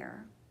in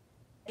here.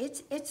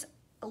 It's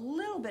a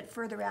little bit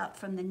further out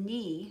from the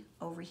knee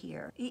over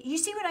here. You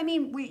see what I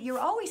mean? You're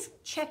always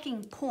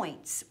checking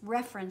points,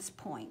 reference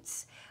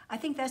points. I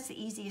think that's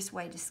the easiest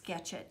way to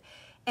sketch it.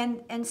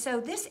 And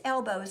so this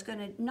elbow is going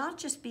to not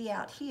just be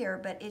out here,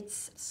 but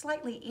it's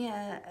slightly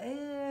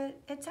in.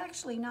 It's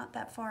actually not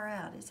that far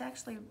out. It's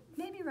actually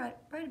maybe right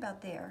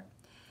about there.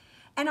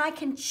 And I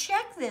can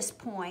check this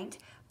point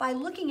by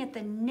looking at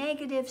the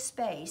negative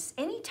space.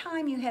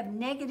 Anytime you have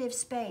negative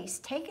space,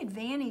 take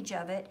advantage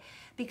of it,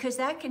 because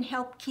that can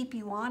help keep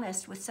you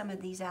honest with some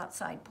of these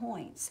outside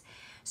points.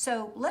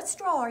 So let's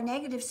draw our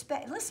negative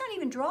space. Let's not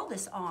even draw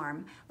this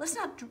arm.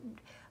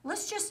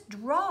 Let's just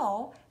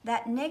draw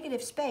that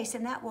negative space,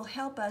 and that will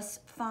help us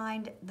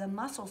find the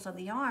muscles of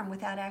the arm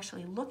without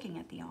actually looking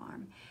at the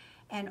arm.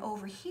 And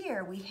over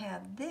here we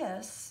have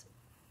this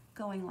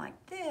going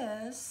like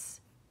this,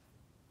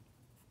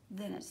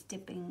 then it's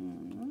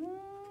dipping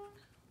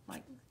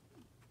like,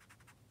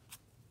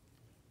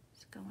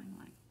 it's going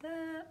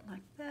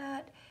like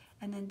that,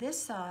 and then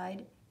this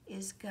side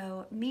is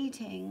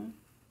meeting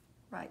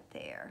right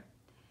there.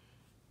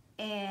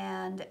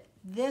 And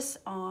this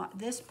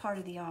part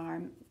of the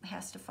arm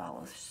has to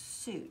follow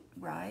suit,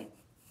 right?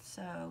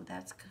 So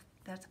that's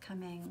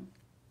coming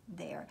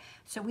there.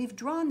 So we've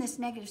drawn this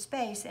negative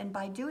space, and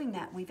by doing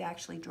that, we've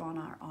actually drawn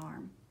our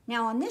arm.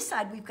 Now on this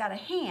side, we've got a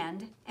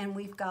hand, and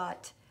we've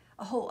got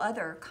a whole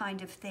other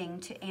kind of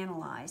thing to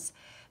analyze.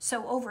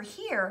 So over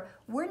here,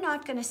 we're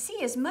not going to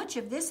see as much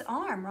of this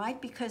arm,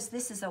 right? Because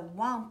this is a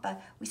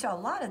wampa. We saw a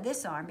lot of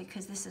this arm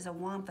because this is a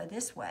wampa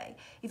this way.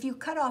 If you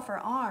cut off her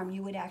arm,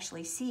 you would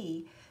actually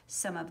see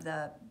some of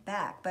the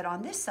back. But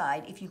on this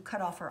side, if you cut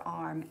off her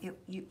arm,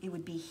 it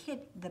would be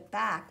the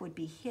back would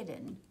be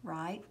hidden,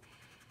 right?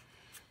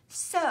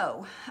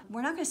 So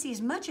we're not going to see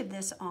as much of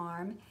this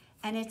arm,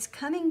 and it's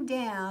coming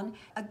down.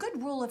 A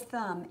good rule of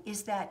thumb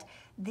is that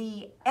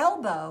the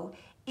elbow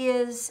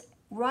is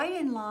right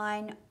in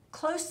line,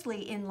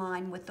 closely in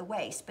line with the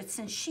waist, but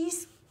since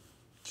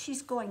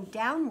she's going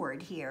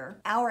downward here,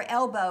 our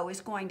elbow is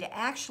going to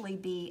actually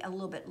be a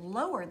little bit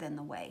lower than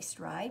the waist,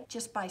 right?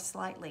 Just by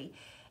slightly.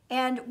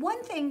 And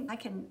one thing, I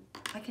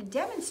can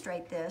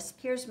demonstrate this.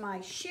 Here's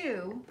my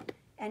shoe,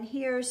 and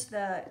here's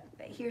the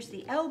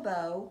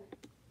elbow.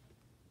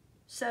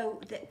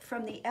 So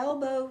from the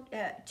elbow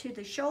to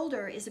the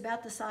shoulder is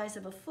about the size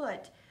of a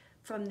foot.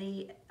 From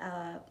the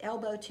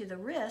elbow to the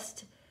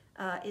wrist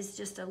is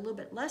just a little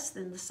bit less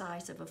than the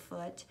size of a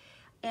foot.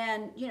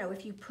 And you know,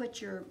 if you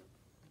put your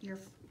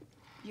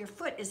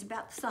foot is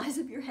about the size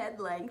of your head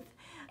length,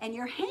 and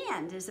your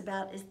hand is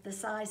about the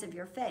size of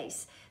your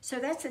face. So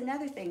that's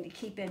another thing to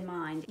keep in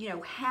mind, you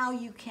know, how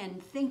you can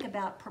think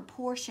about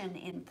proportion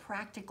in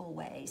practical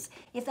ways.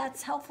 If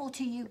that's helpful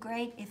to you,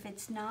 great. If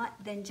it's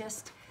not, then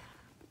just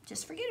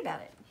forget about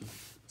it.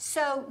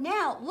 So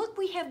now, look,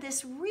 we have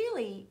this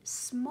really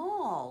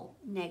small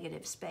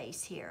negative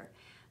space here,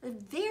 a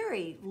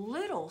very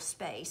little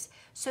space.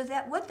 So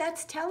that what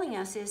that's telling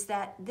us is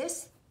that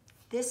this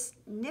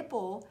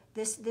nipple,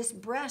 this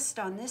breast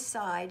on this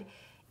side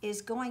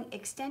is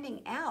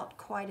extending out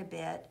quite a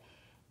bit,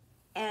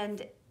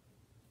 and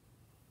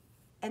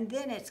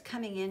then it's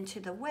coming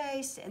into the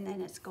waist, and then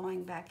it's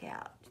going back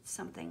out. It's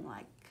something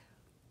like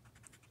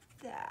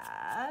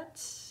that.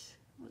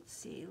 Let's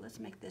see, let's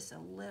make this a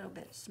little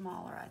bit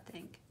smaller, I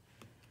think.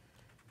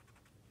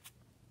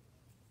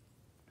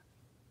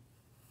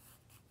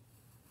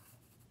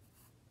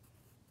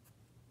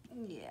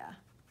 Yeah.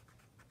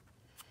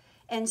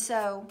 And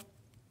so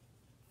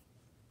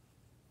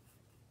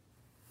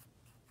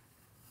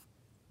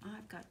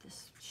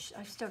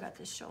I've still got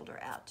this shoulder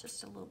out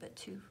just a little bit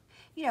too,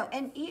 you know,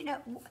 and you know,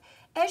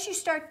 as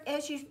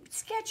you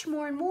sketch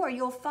more and more,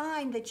 you'll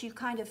find that you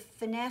kind of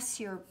finesse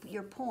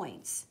your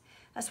points.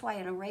 That's why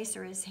an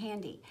eraser is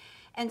handy.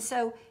 And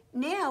so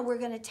now we're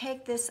going to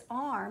take this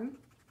arm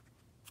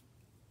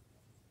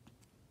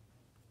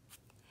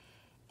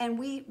and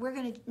we're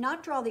going to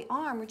not draw the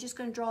arm, we're just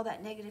going to draw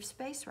that negative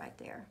space right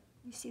there.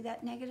 You see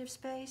that negative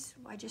space?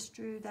 I just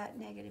drew that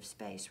negative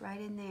space right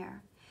in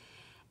there.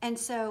 And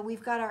so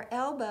we've got our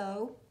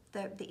elbow,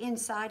 the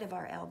inside of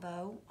our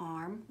elbow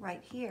arm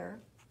right here.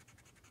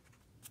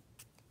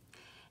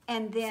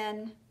 And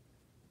then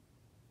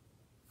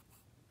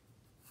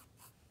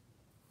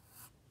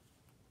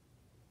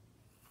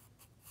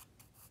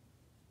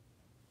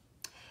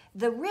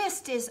the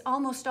wrist is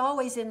almost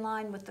always in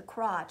line with the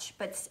crotch,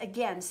 but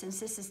again,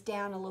 since this is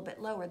down a little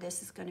bit lower,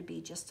 this is going to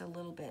be just a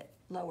little bit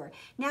lower.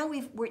 Now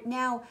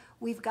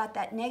we've got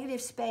that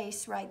negative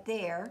space right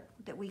there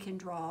that we can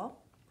draw,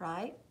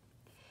 right?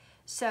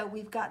 So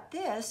we've got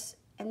this,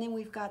 and then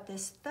we've got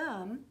this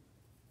thumb.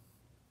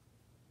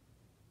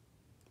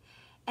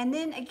 And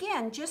then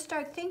again, just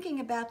start thinking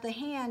about the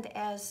hand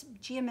as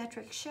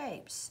geometric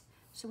shapes.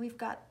 So we've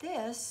got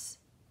this.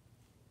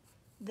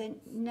 The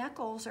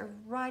knuckles are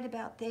right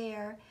about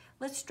there.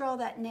 Let's draw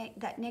that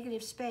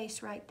negative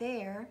space right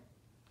there.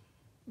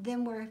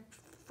 Then we're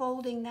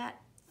folding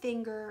that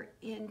finger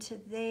into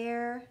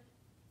there.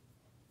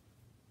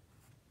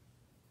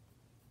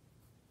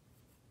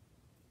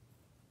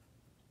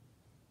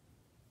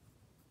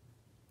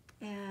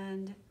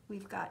 And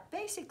we've got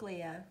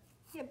basically a,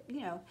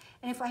 you know,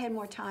 and if I had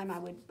more time, I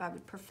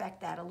would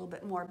perfect that a little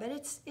bit more, but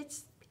it's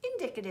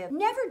indicative.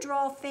 Never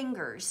draw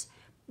fingers.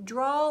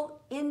 Draw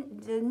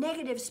in the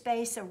negative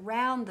space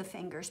around the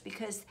fingers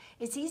because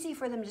it's easy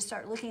for them to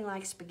start looking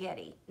like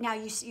spaghetti. Now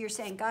you're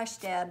saying, gosh,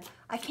 Deb,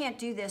 I can't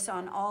do this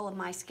on all of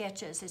my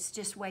sketches. It's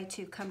just way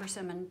too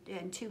cumbersome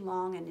and too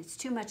long and it's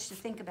too much to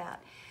think about.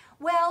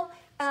 Well,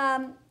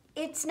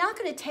 it's not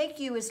going to take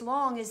you as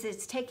long as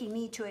it's taking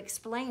me to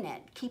explain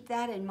it. Keep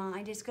that in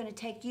mind. It's going to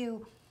take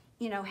you,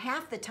 you know,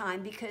 half the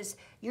time because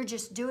you're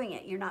just doing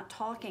it. You're not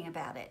talking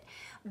about it.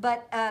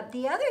 But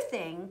the other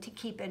thing to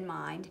keep in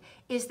mind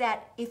is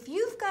that if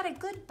you've got a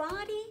good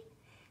body,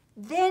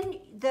 then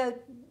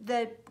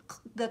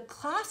the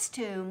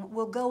costume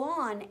will go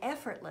on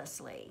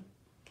effortlessly.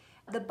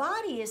 The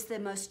body is the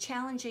most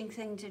challenging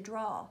thing to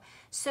draw.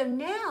 So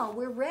now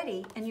we're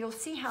ready, and you'll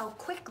see how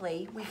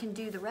quickly we can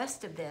do the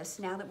rest of this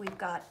now that we've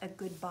got a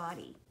good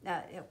body,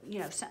 you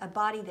know, a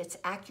body that's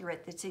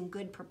accurate, that's in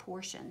good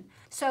proportion.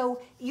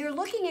 So you're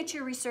looking at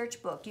your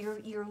research book.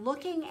 You're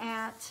looking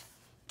at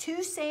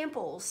 2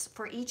 samples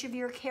for each of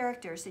your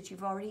characters that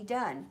you've already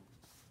done.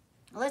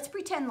 Let's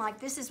pretend like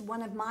this is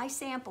one of my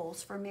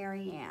samples for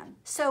Mary Ann.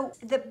 So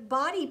the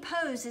body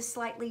pose is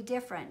slightly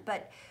different,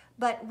 but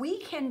we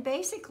can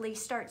basically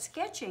start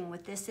sketching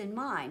with this in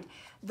mind.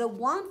 The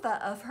wampa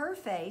of her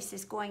face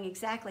is going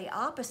exactly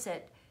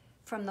opposite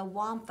from the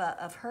wampa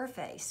of her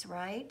face,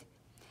 right?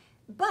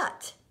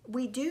 But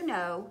we do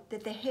know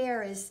that the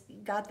hair is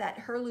got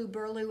that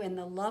hurlu-burlu and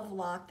the love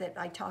lock that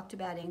I talked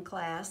about in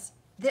class.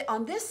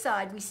 On this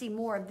side, we see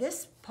more of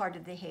this part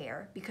of the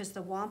hair because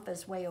the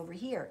wampa's way over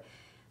here.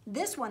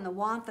 This one, the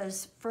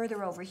wampa's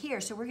further over here,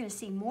 so we're going to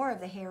see more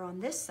of the hair on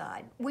this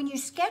side. When you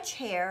sketch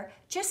hair,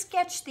 just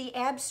sketch the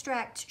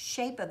abstract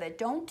shape of it.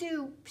 Don't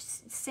do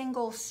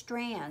single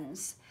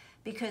strands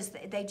because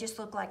they just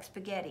look like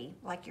spaghetti,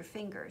 like your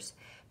fingers.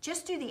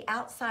 Just do the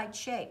outside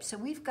shape. So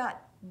we've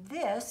got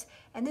this,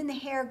 and then the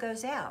hair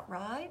goes out,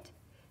 right?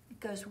 It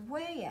goes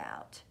way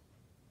out.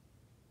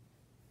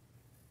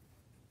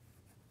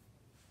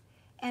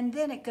 And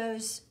then it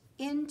goes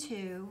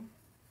into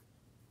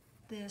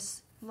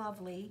this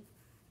lovely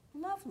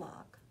love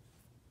lock.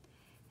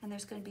 And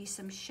there's going to be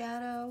some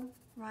shadow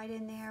right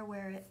in there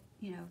where it,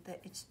 you know, that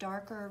it's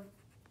darker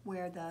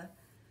where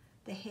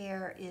the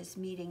hair is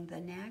meeting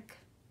the neck.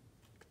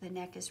 The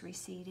neck is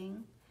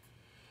receding.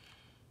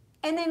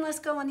 And then let's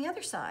go on the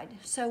other side.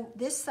 So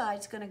this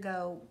side's going to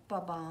go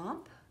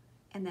ba-bump,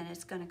 and then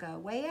it's going to go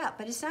way out.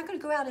 But it's not going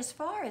to go out as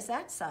far as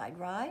that side,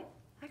 right?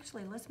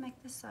 Actually, let's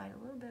make this side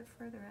a little bit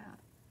further out.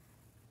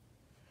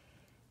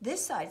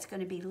 This side's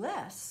going to be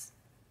less.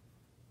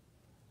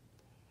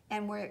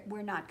 And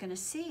we're not going to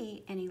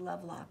see any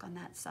love lock on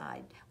that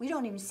side. We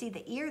don't even see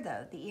the ear,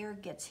 though. The ear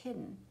gets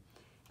hidden.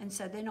 And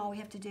so then all we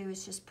have to do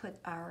is just put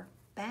our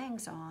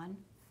bangs on.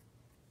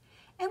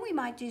 And we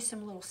might do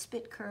some little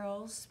spit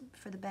curls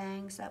for the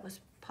bangs. That was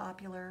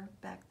popular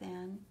back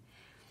then.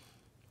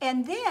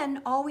 And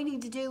then all we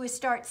need to do is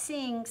start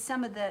seeing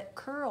some of the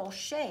curl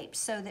shapes.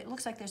 So that it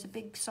looks like there's a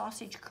big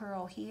sausage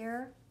curl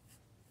here.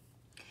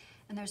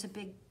 And there's a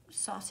big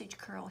sausage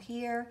curl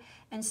here.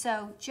 And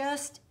so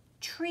just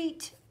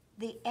treat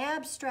the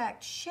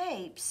abstract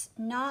shapes,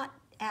 not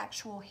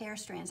actual hair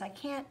strands. I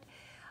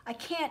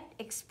can't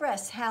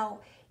express how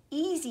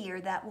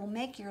easier that will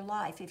make your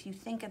life if you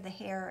think of the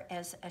hair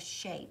as a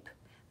shape,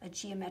 a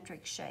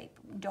geometric shape.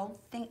 Don't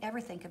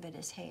ever think of it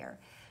as hair.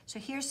 So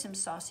here's some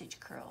sausage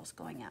curls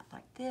going out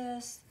like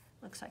this,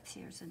 Looks like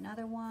here's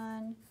another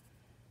one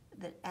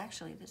that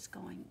actually that's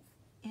going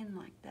in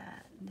like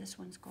that, and this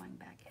one's going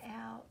back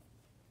out.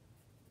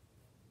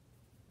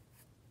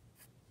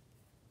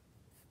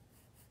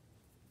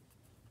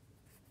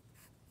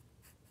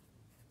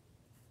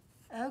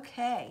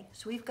 Okay,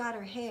 so we've got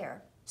her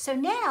hair. So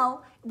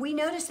now we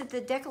notice that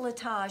the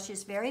décolletage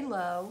is very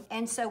low,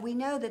 and so we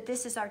know that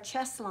this is our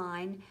chest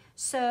line.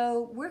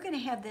 So we're going to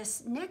have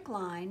this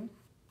neckline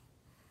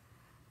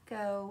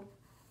go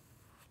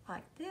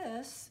like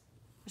this.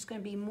 There's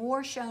going to be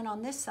more shown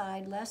on this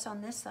side, less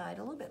on this side,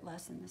 a little bit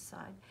less on this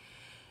side.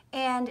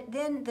 And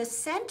then the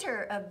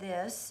center of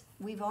this,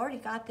 we've already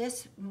got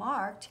this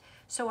marked.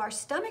 So our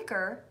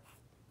stomacher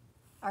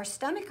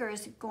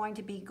is going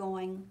to be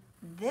going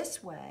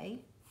this way,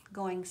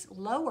 going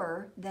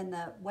lower than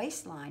the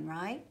waistline,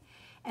 right?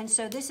 And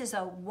so this is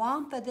a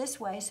wampa this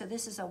way, so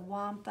this is a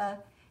wampa,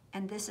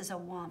 and this is a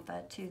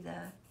wampa to the,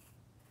 a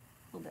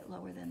little bit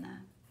lower than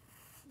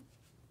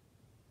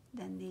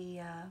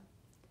the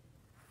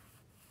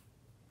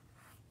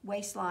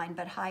waistline,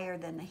 but higher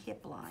than the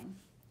hip line,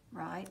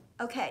 right?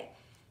 Okay,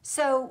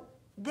 so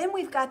then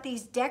we've got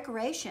these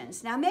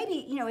decorations. Now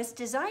maybe, you know, as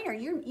designer,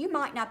 you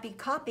might not be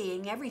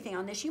copying everything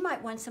on this. You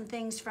might want some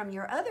things from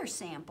your other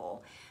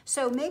sample.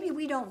 So maybe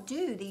we don't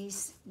do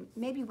these,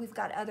 maybe we've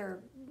got other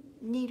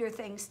neater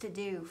things to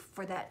do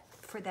for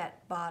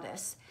that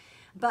bodice.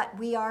 But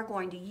we are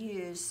going to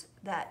use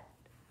that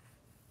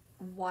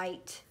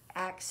white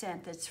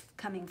accent that's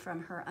coming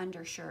from her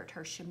undershirt,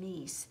 her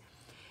chemise.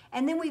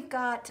 And then we've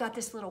got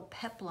this little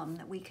peplum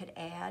that we could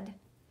add.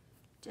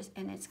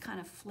 And it's kind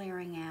of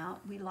flaring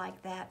out. We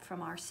like that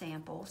from our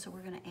sample, so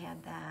we're going to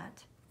add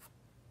that.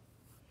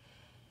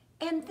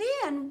 And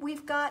then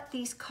we've got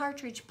these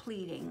cartridge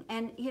pleating,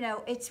 and you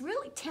know, it's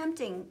really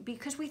tempting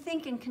because we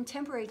think in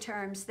contemporary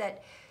terms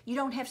that you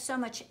don't have so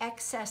much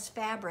excess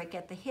fabric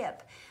at the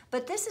hip,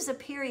 but this is a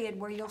period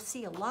where you'll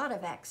see a lot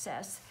of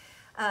excess,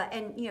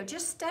 and you know,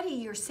 just study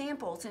your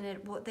samples and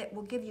that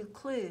will give you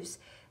clues.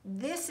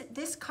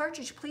 This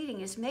cartridge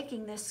pleating is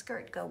making this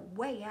skirt go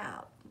way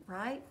out,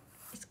 right?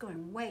 It's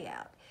going way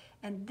out.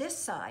 And this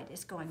side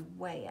is going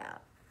way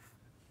out.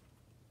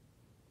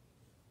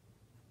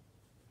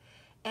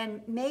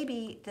 And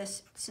maybe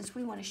this, since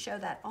we want to show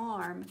that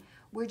arm,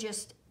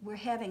 we're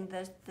having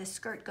the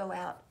skirt go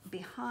out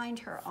behind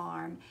her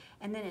arm,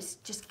 and then it's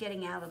just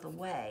getting out of the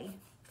way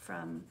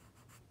from,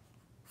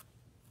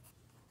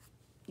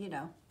 you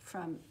know,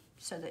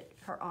 so that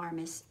her arm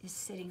is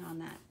sitting on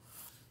that.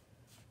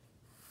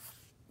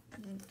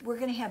 We're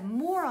going to have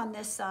more on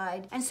this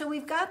side. And so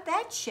we've got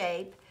that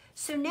shape.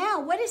 So now,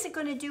 what is it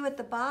going to do at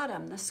the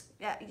bottom?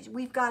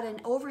 We've got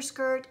an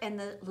overskirt and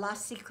the la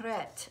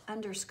secrète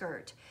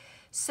underskirt.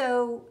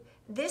 So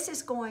this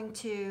is going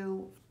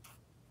to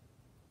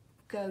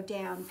go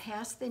down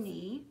past the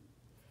knee.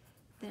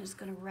 Then it's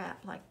going to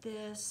wrap like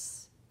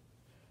this.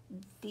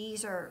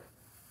 These are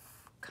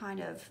kind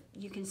of,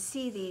 you can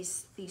see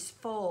these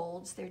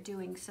folds. They're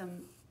doing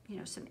some, you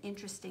know, some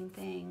interesting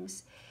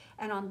things.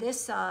 And on this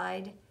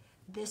side,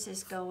 this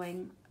is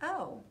going,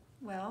 oh,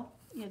 well,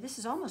 you know, this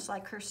is almost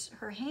like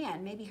her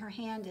hand. Maybe her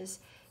hand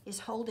is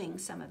holding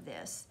some of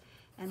this.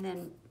 And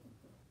then,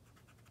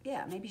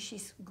 yeah, maybe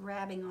she's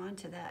grabbing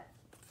onto that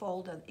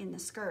fold in the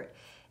skirt.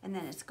 And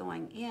then it's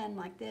going in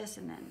like this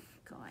and then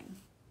going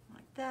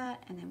like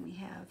that. And then we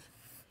have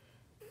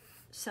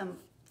some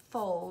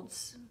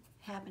folds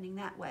happening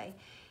that way.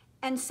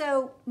 And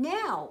so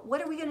now,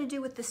 what are we going to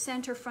do with the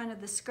center front of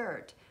the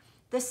skirt?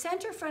 The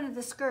center front of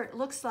the skirt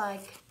looks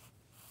like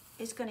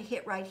it's going to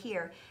hit right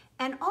here.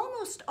 And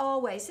almost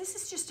always, this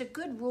is just a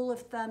good rule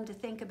of thumb to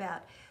think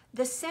about,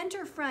 the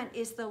center front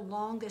is the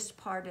longest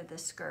part of the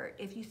skirt.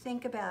 If you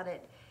think about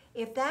it,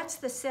 if that's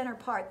the center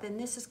part, then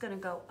this is going to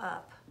go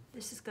up.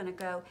 This is going to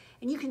go,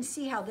 and you can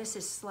see how this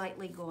is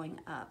slightly going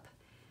up.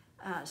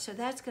 So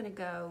that's going to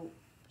go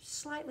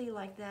slightly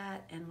like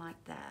that and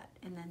like that.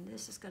 And then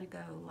this is going to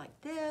go like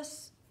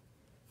this.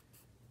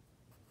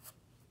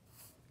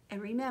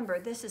 And remember,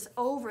 this is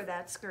over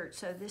that skirt,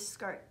 so this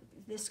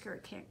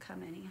skirt can't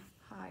come any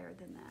higher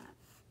than that.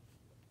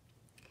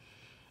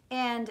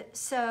 And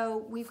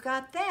so we've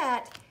got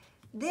that.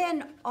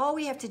 Then all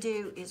we have to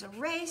do is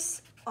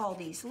erase all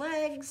these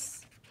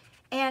legs.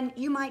 And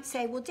you might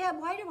say, well, Deb,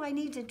 why do I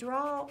need to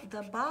draw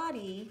the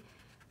body?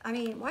 I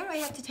mean, why do I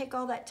have to take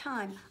all that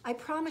time? I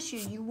promise you,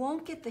 you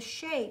won't get the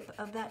shape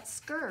of that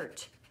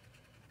skirt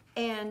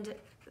and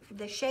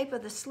the shape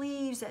of the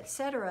sleeves,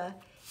 etc.,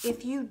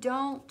 if you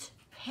don't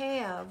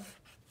have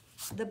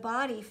the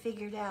body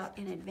figured out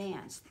in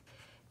advance.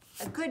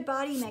 A good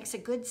body makes a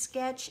good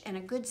sketch, and a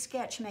good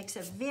sketch makes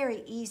a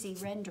very easy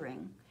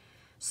rendering.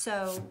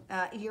 So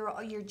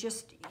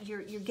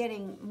you're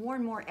getting more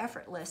and more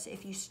effortless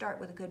if you start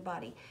with a good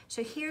body.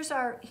 So here's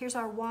our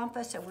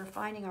wampa. So we're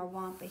finding our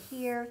wampa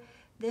here.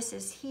 This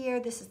is here.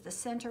 This is the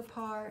center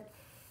part,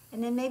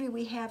 and then maybe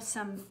we have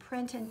some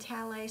print and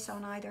tallace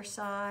on either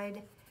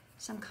side,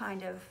 some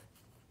kind of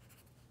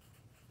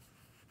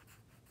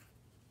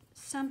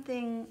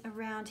something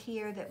around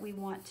here that we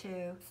want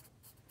to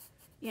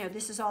you know,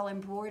 this is all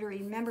embroidery.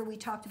 Remember we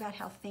talked about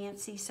how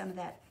fancy some of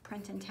that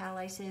print and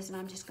talis is, and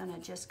I'm just gonna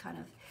kind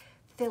of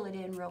fill it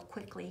in real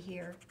quickly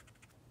here.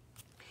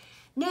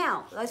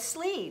 Now, the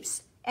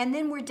sleeves, and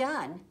then we're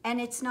done. And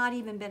it's not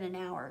even been an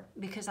hour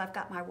because I've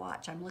got my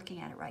watch. I'm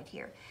looking at it right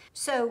here.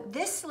 So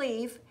this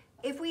sleeve,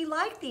 if we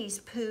like these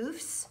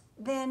poofs,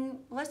 then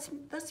let's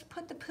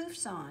put the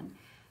poofs on.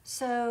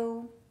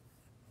 So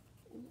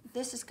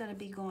this is gonna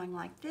be going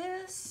like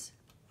this.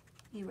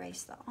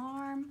 Erase the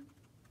arm.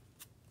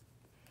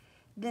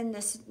 Then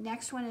this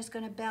next one is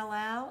gonna bell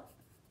out.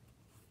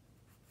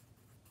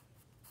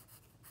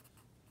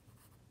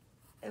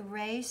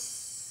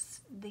 Erase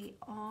the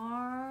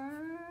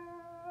arm.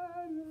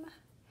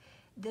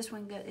 This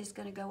one is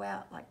going to go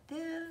out like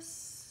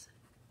this.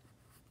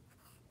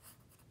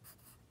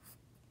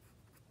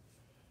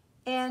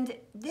 And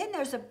then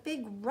there's a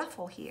big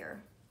ruffle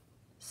here.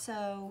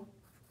 So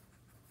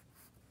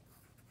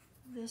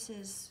this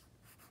is,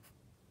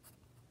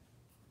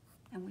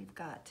 and we've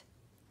got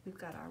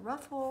our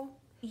ruffle.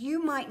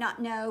 You might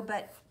not know,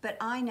 but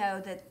I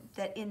know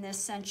that in this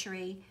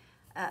century,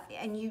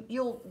 and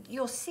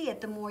you'll see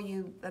it the more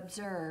you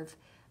observe,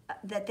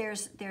 that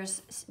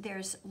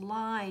there's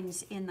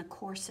lines in the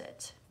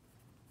corset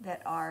that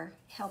are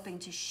helping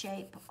to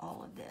shape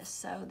all of this.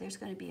 So there's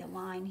going to be a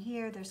line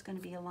here, there's going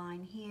to be a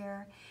line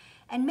here,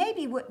 and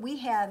maybe what we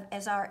have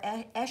as our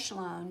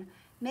echelon,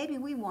 maybe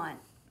we want,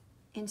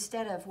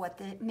 instead of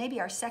maybe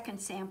our second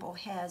sample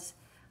has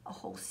a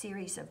whole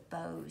series of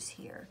bows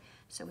here.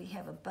 So we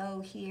have a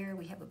bow here,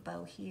 we have a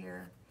bow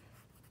here.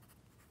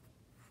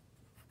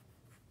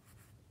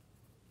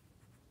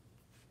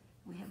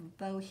 We have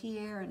a bow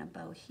here and a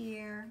bow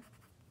here,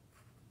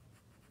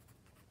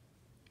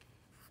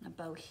 and a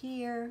bow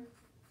here,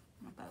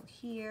 and a bow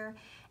here,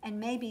 and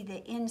maybe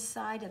the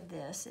inside of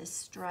this is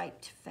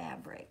striped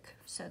fabric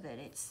so that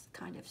it's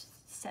kind of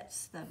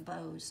sets the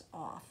bows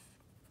off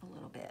a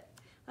little bit.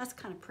 That's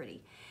kind of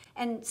pretty.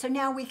 And so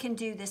now we can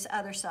do this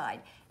other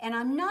side. And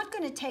I'm not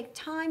going to take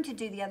time to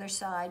do the other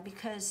side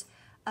because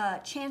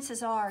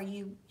chances are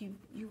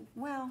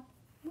well,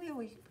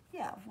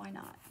 yeah, why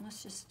not?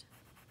 Let's just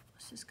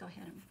go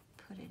ahead and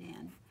put it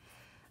in.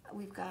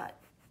 We've got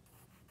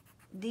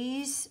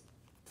these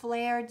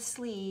flared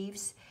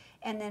sleeves,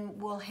 and then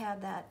we'll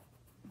have that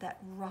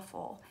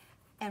ruffle,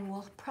 and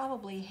we'll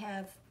probably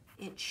have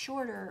it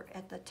shorter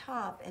at the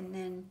top and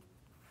then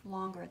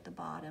longer at the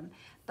bottom.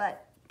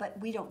 But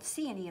we don't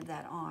see any of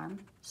that arm,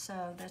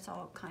 so that's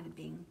all kind of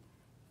being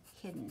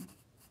hidden.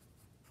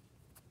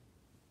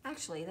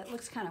 Actually, that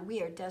looks kind of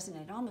weird, doesn't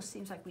it? It almost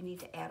seems like we need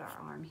to add our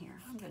arm here.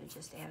 I'm going to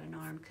just add an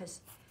arm because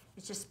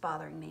it's just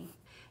bothering me.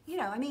 You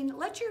know, I mean,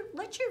 let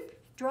your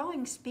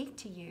drawing speak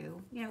to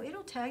you. You know,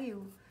 it'll tell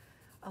you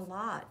a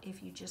lot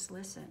if you just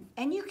listen.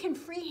 And you can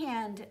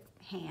freehand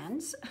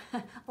hands,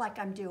 like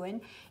I'm doing.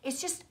 It's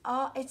just,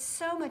 it's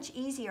so much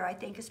easier, I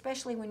think,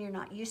 especially when you're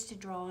not used to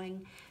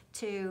drawing,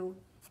 to,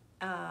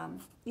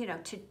 you know,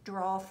 to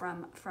draw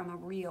from a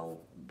real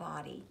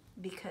body,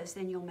 because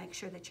then you'll make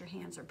sure that your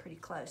hands are pretty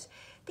close.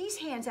 These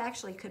hands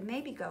actually could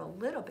maybe go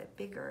a little bit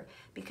bigger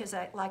because,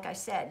 like I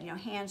said, you know,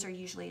 hands are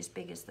usually as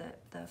big as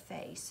the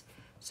face.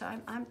 So I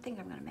think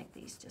I'm going to make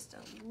these just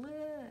a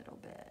little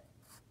bit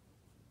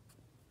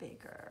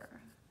bigger.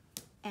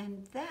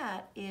 And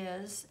that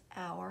is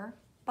our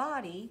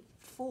body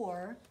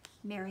for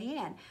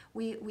Marianne.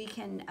 We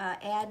can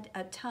add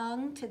a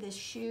tongue to this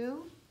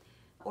shoe,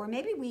 or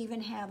maybe we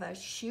even have a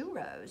shoe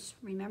rose.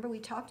 Remember we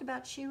talked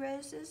about shoe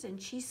roses,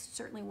 and she's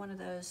certainly one of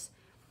those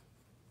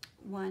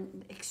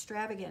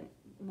extravagant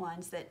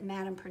ones that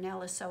Madame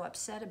Purnell is so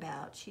upset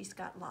about. She's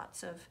got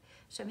lots of,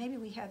 so maybe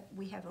we have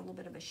a little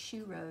bit of a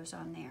shoe rose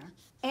on there.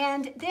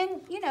 And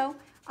then, you know,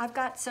 I've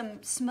got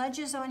some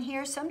smudges on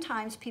here.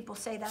 Sometimes people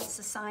say that's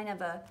a sign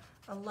of a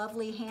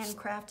lovely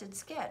handcrafted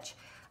sketch.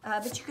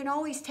 But you can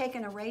always take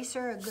an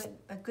eraser,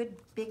 a good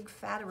big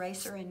fat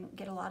eraser, and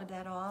get a lot of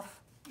that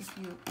off if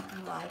you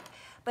like.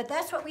 But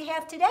that's what we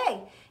have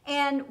today.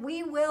 And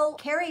we will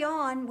carry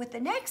on with the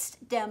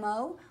next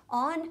demo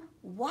on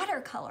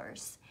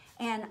watercolors.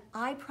 And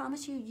I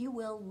promise you, you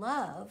will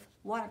love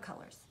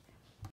watercolors.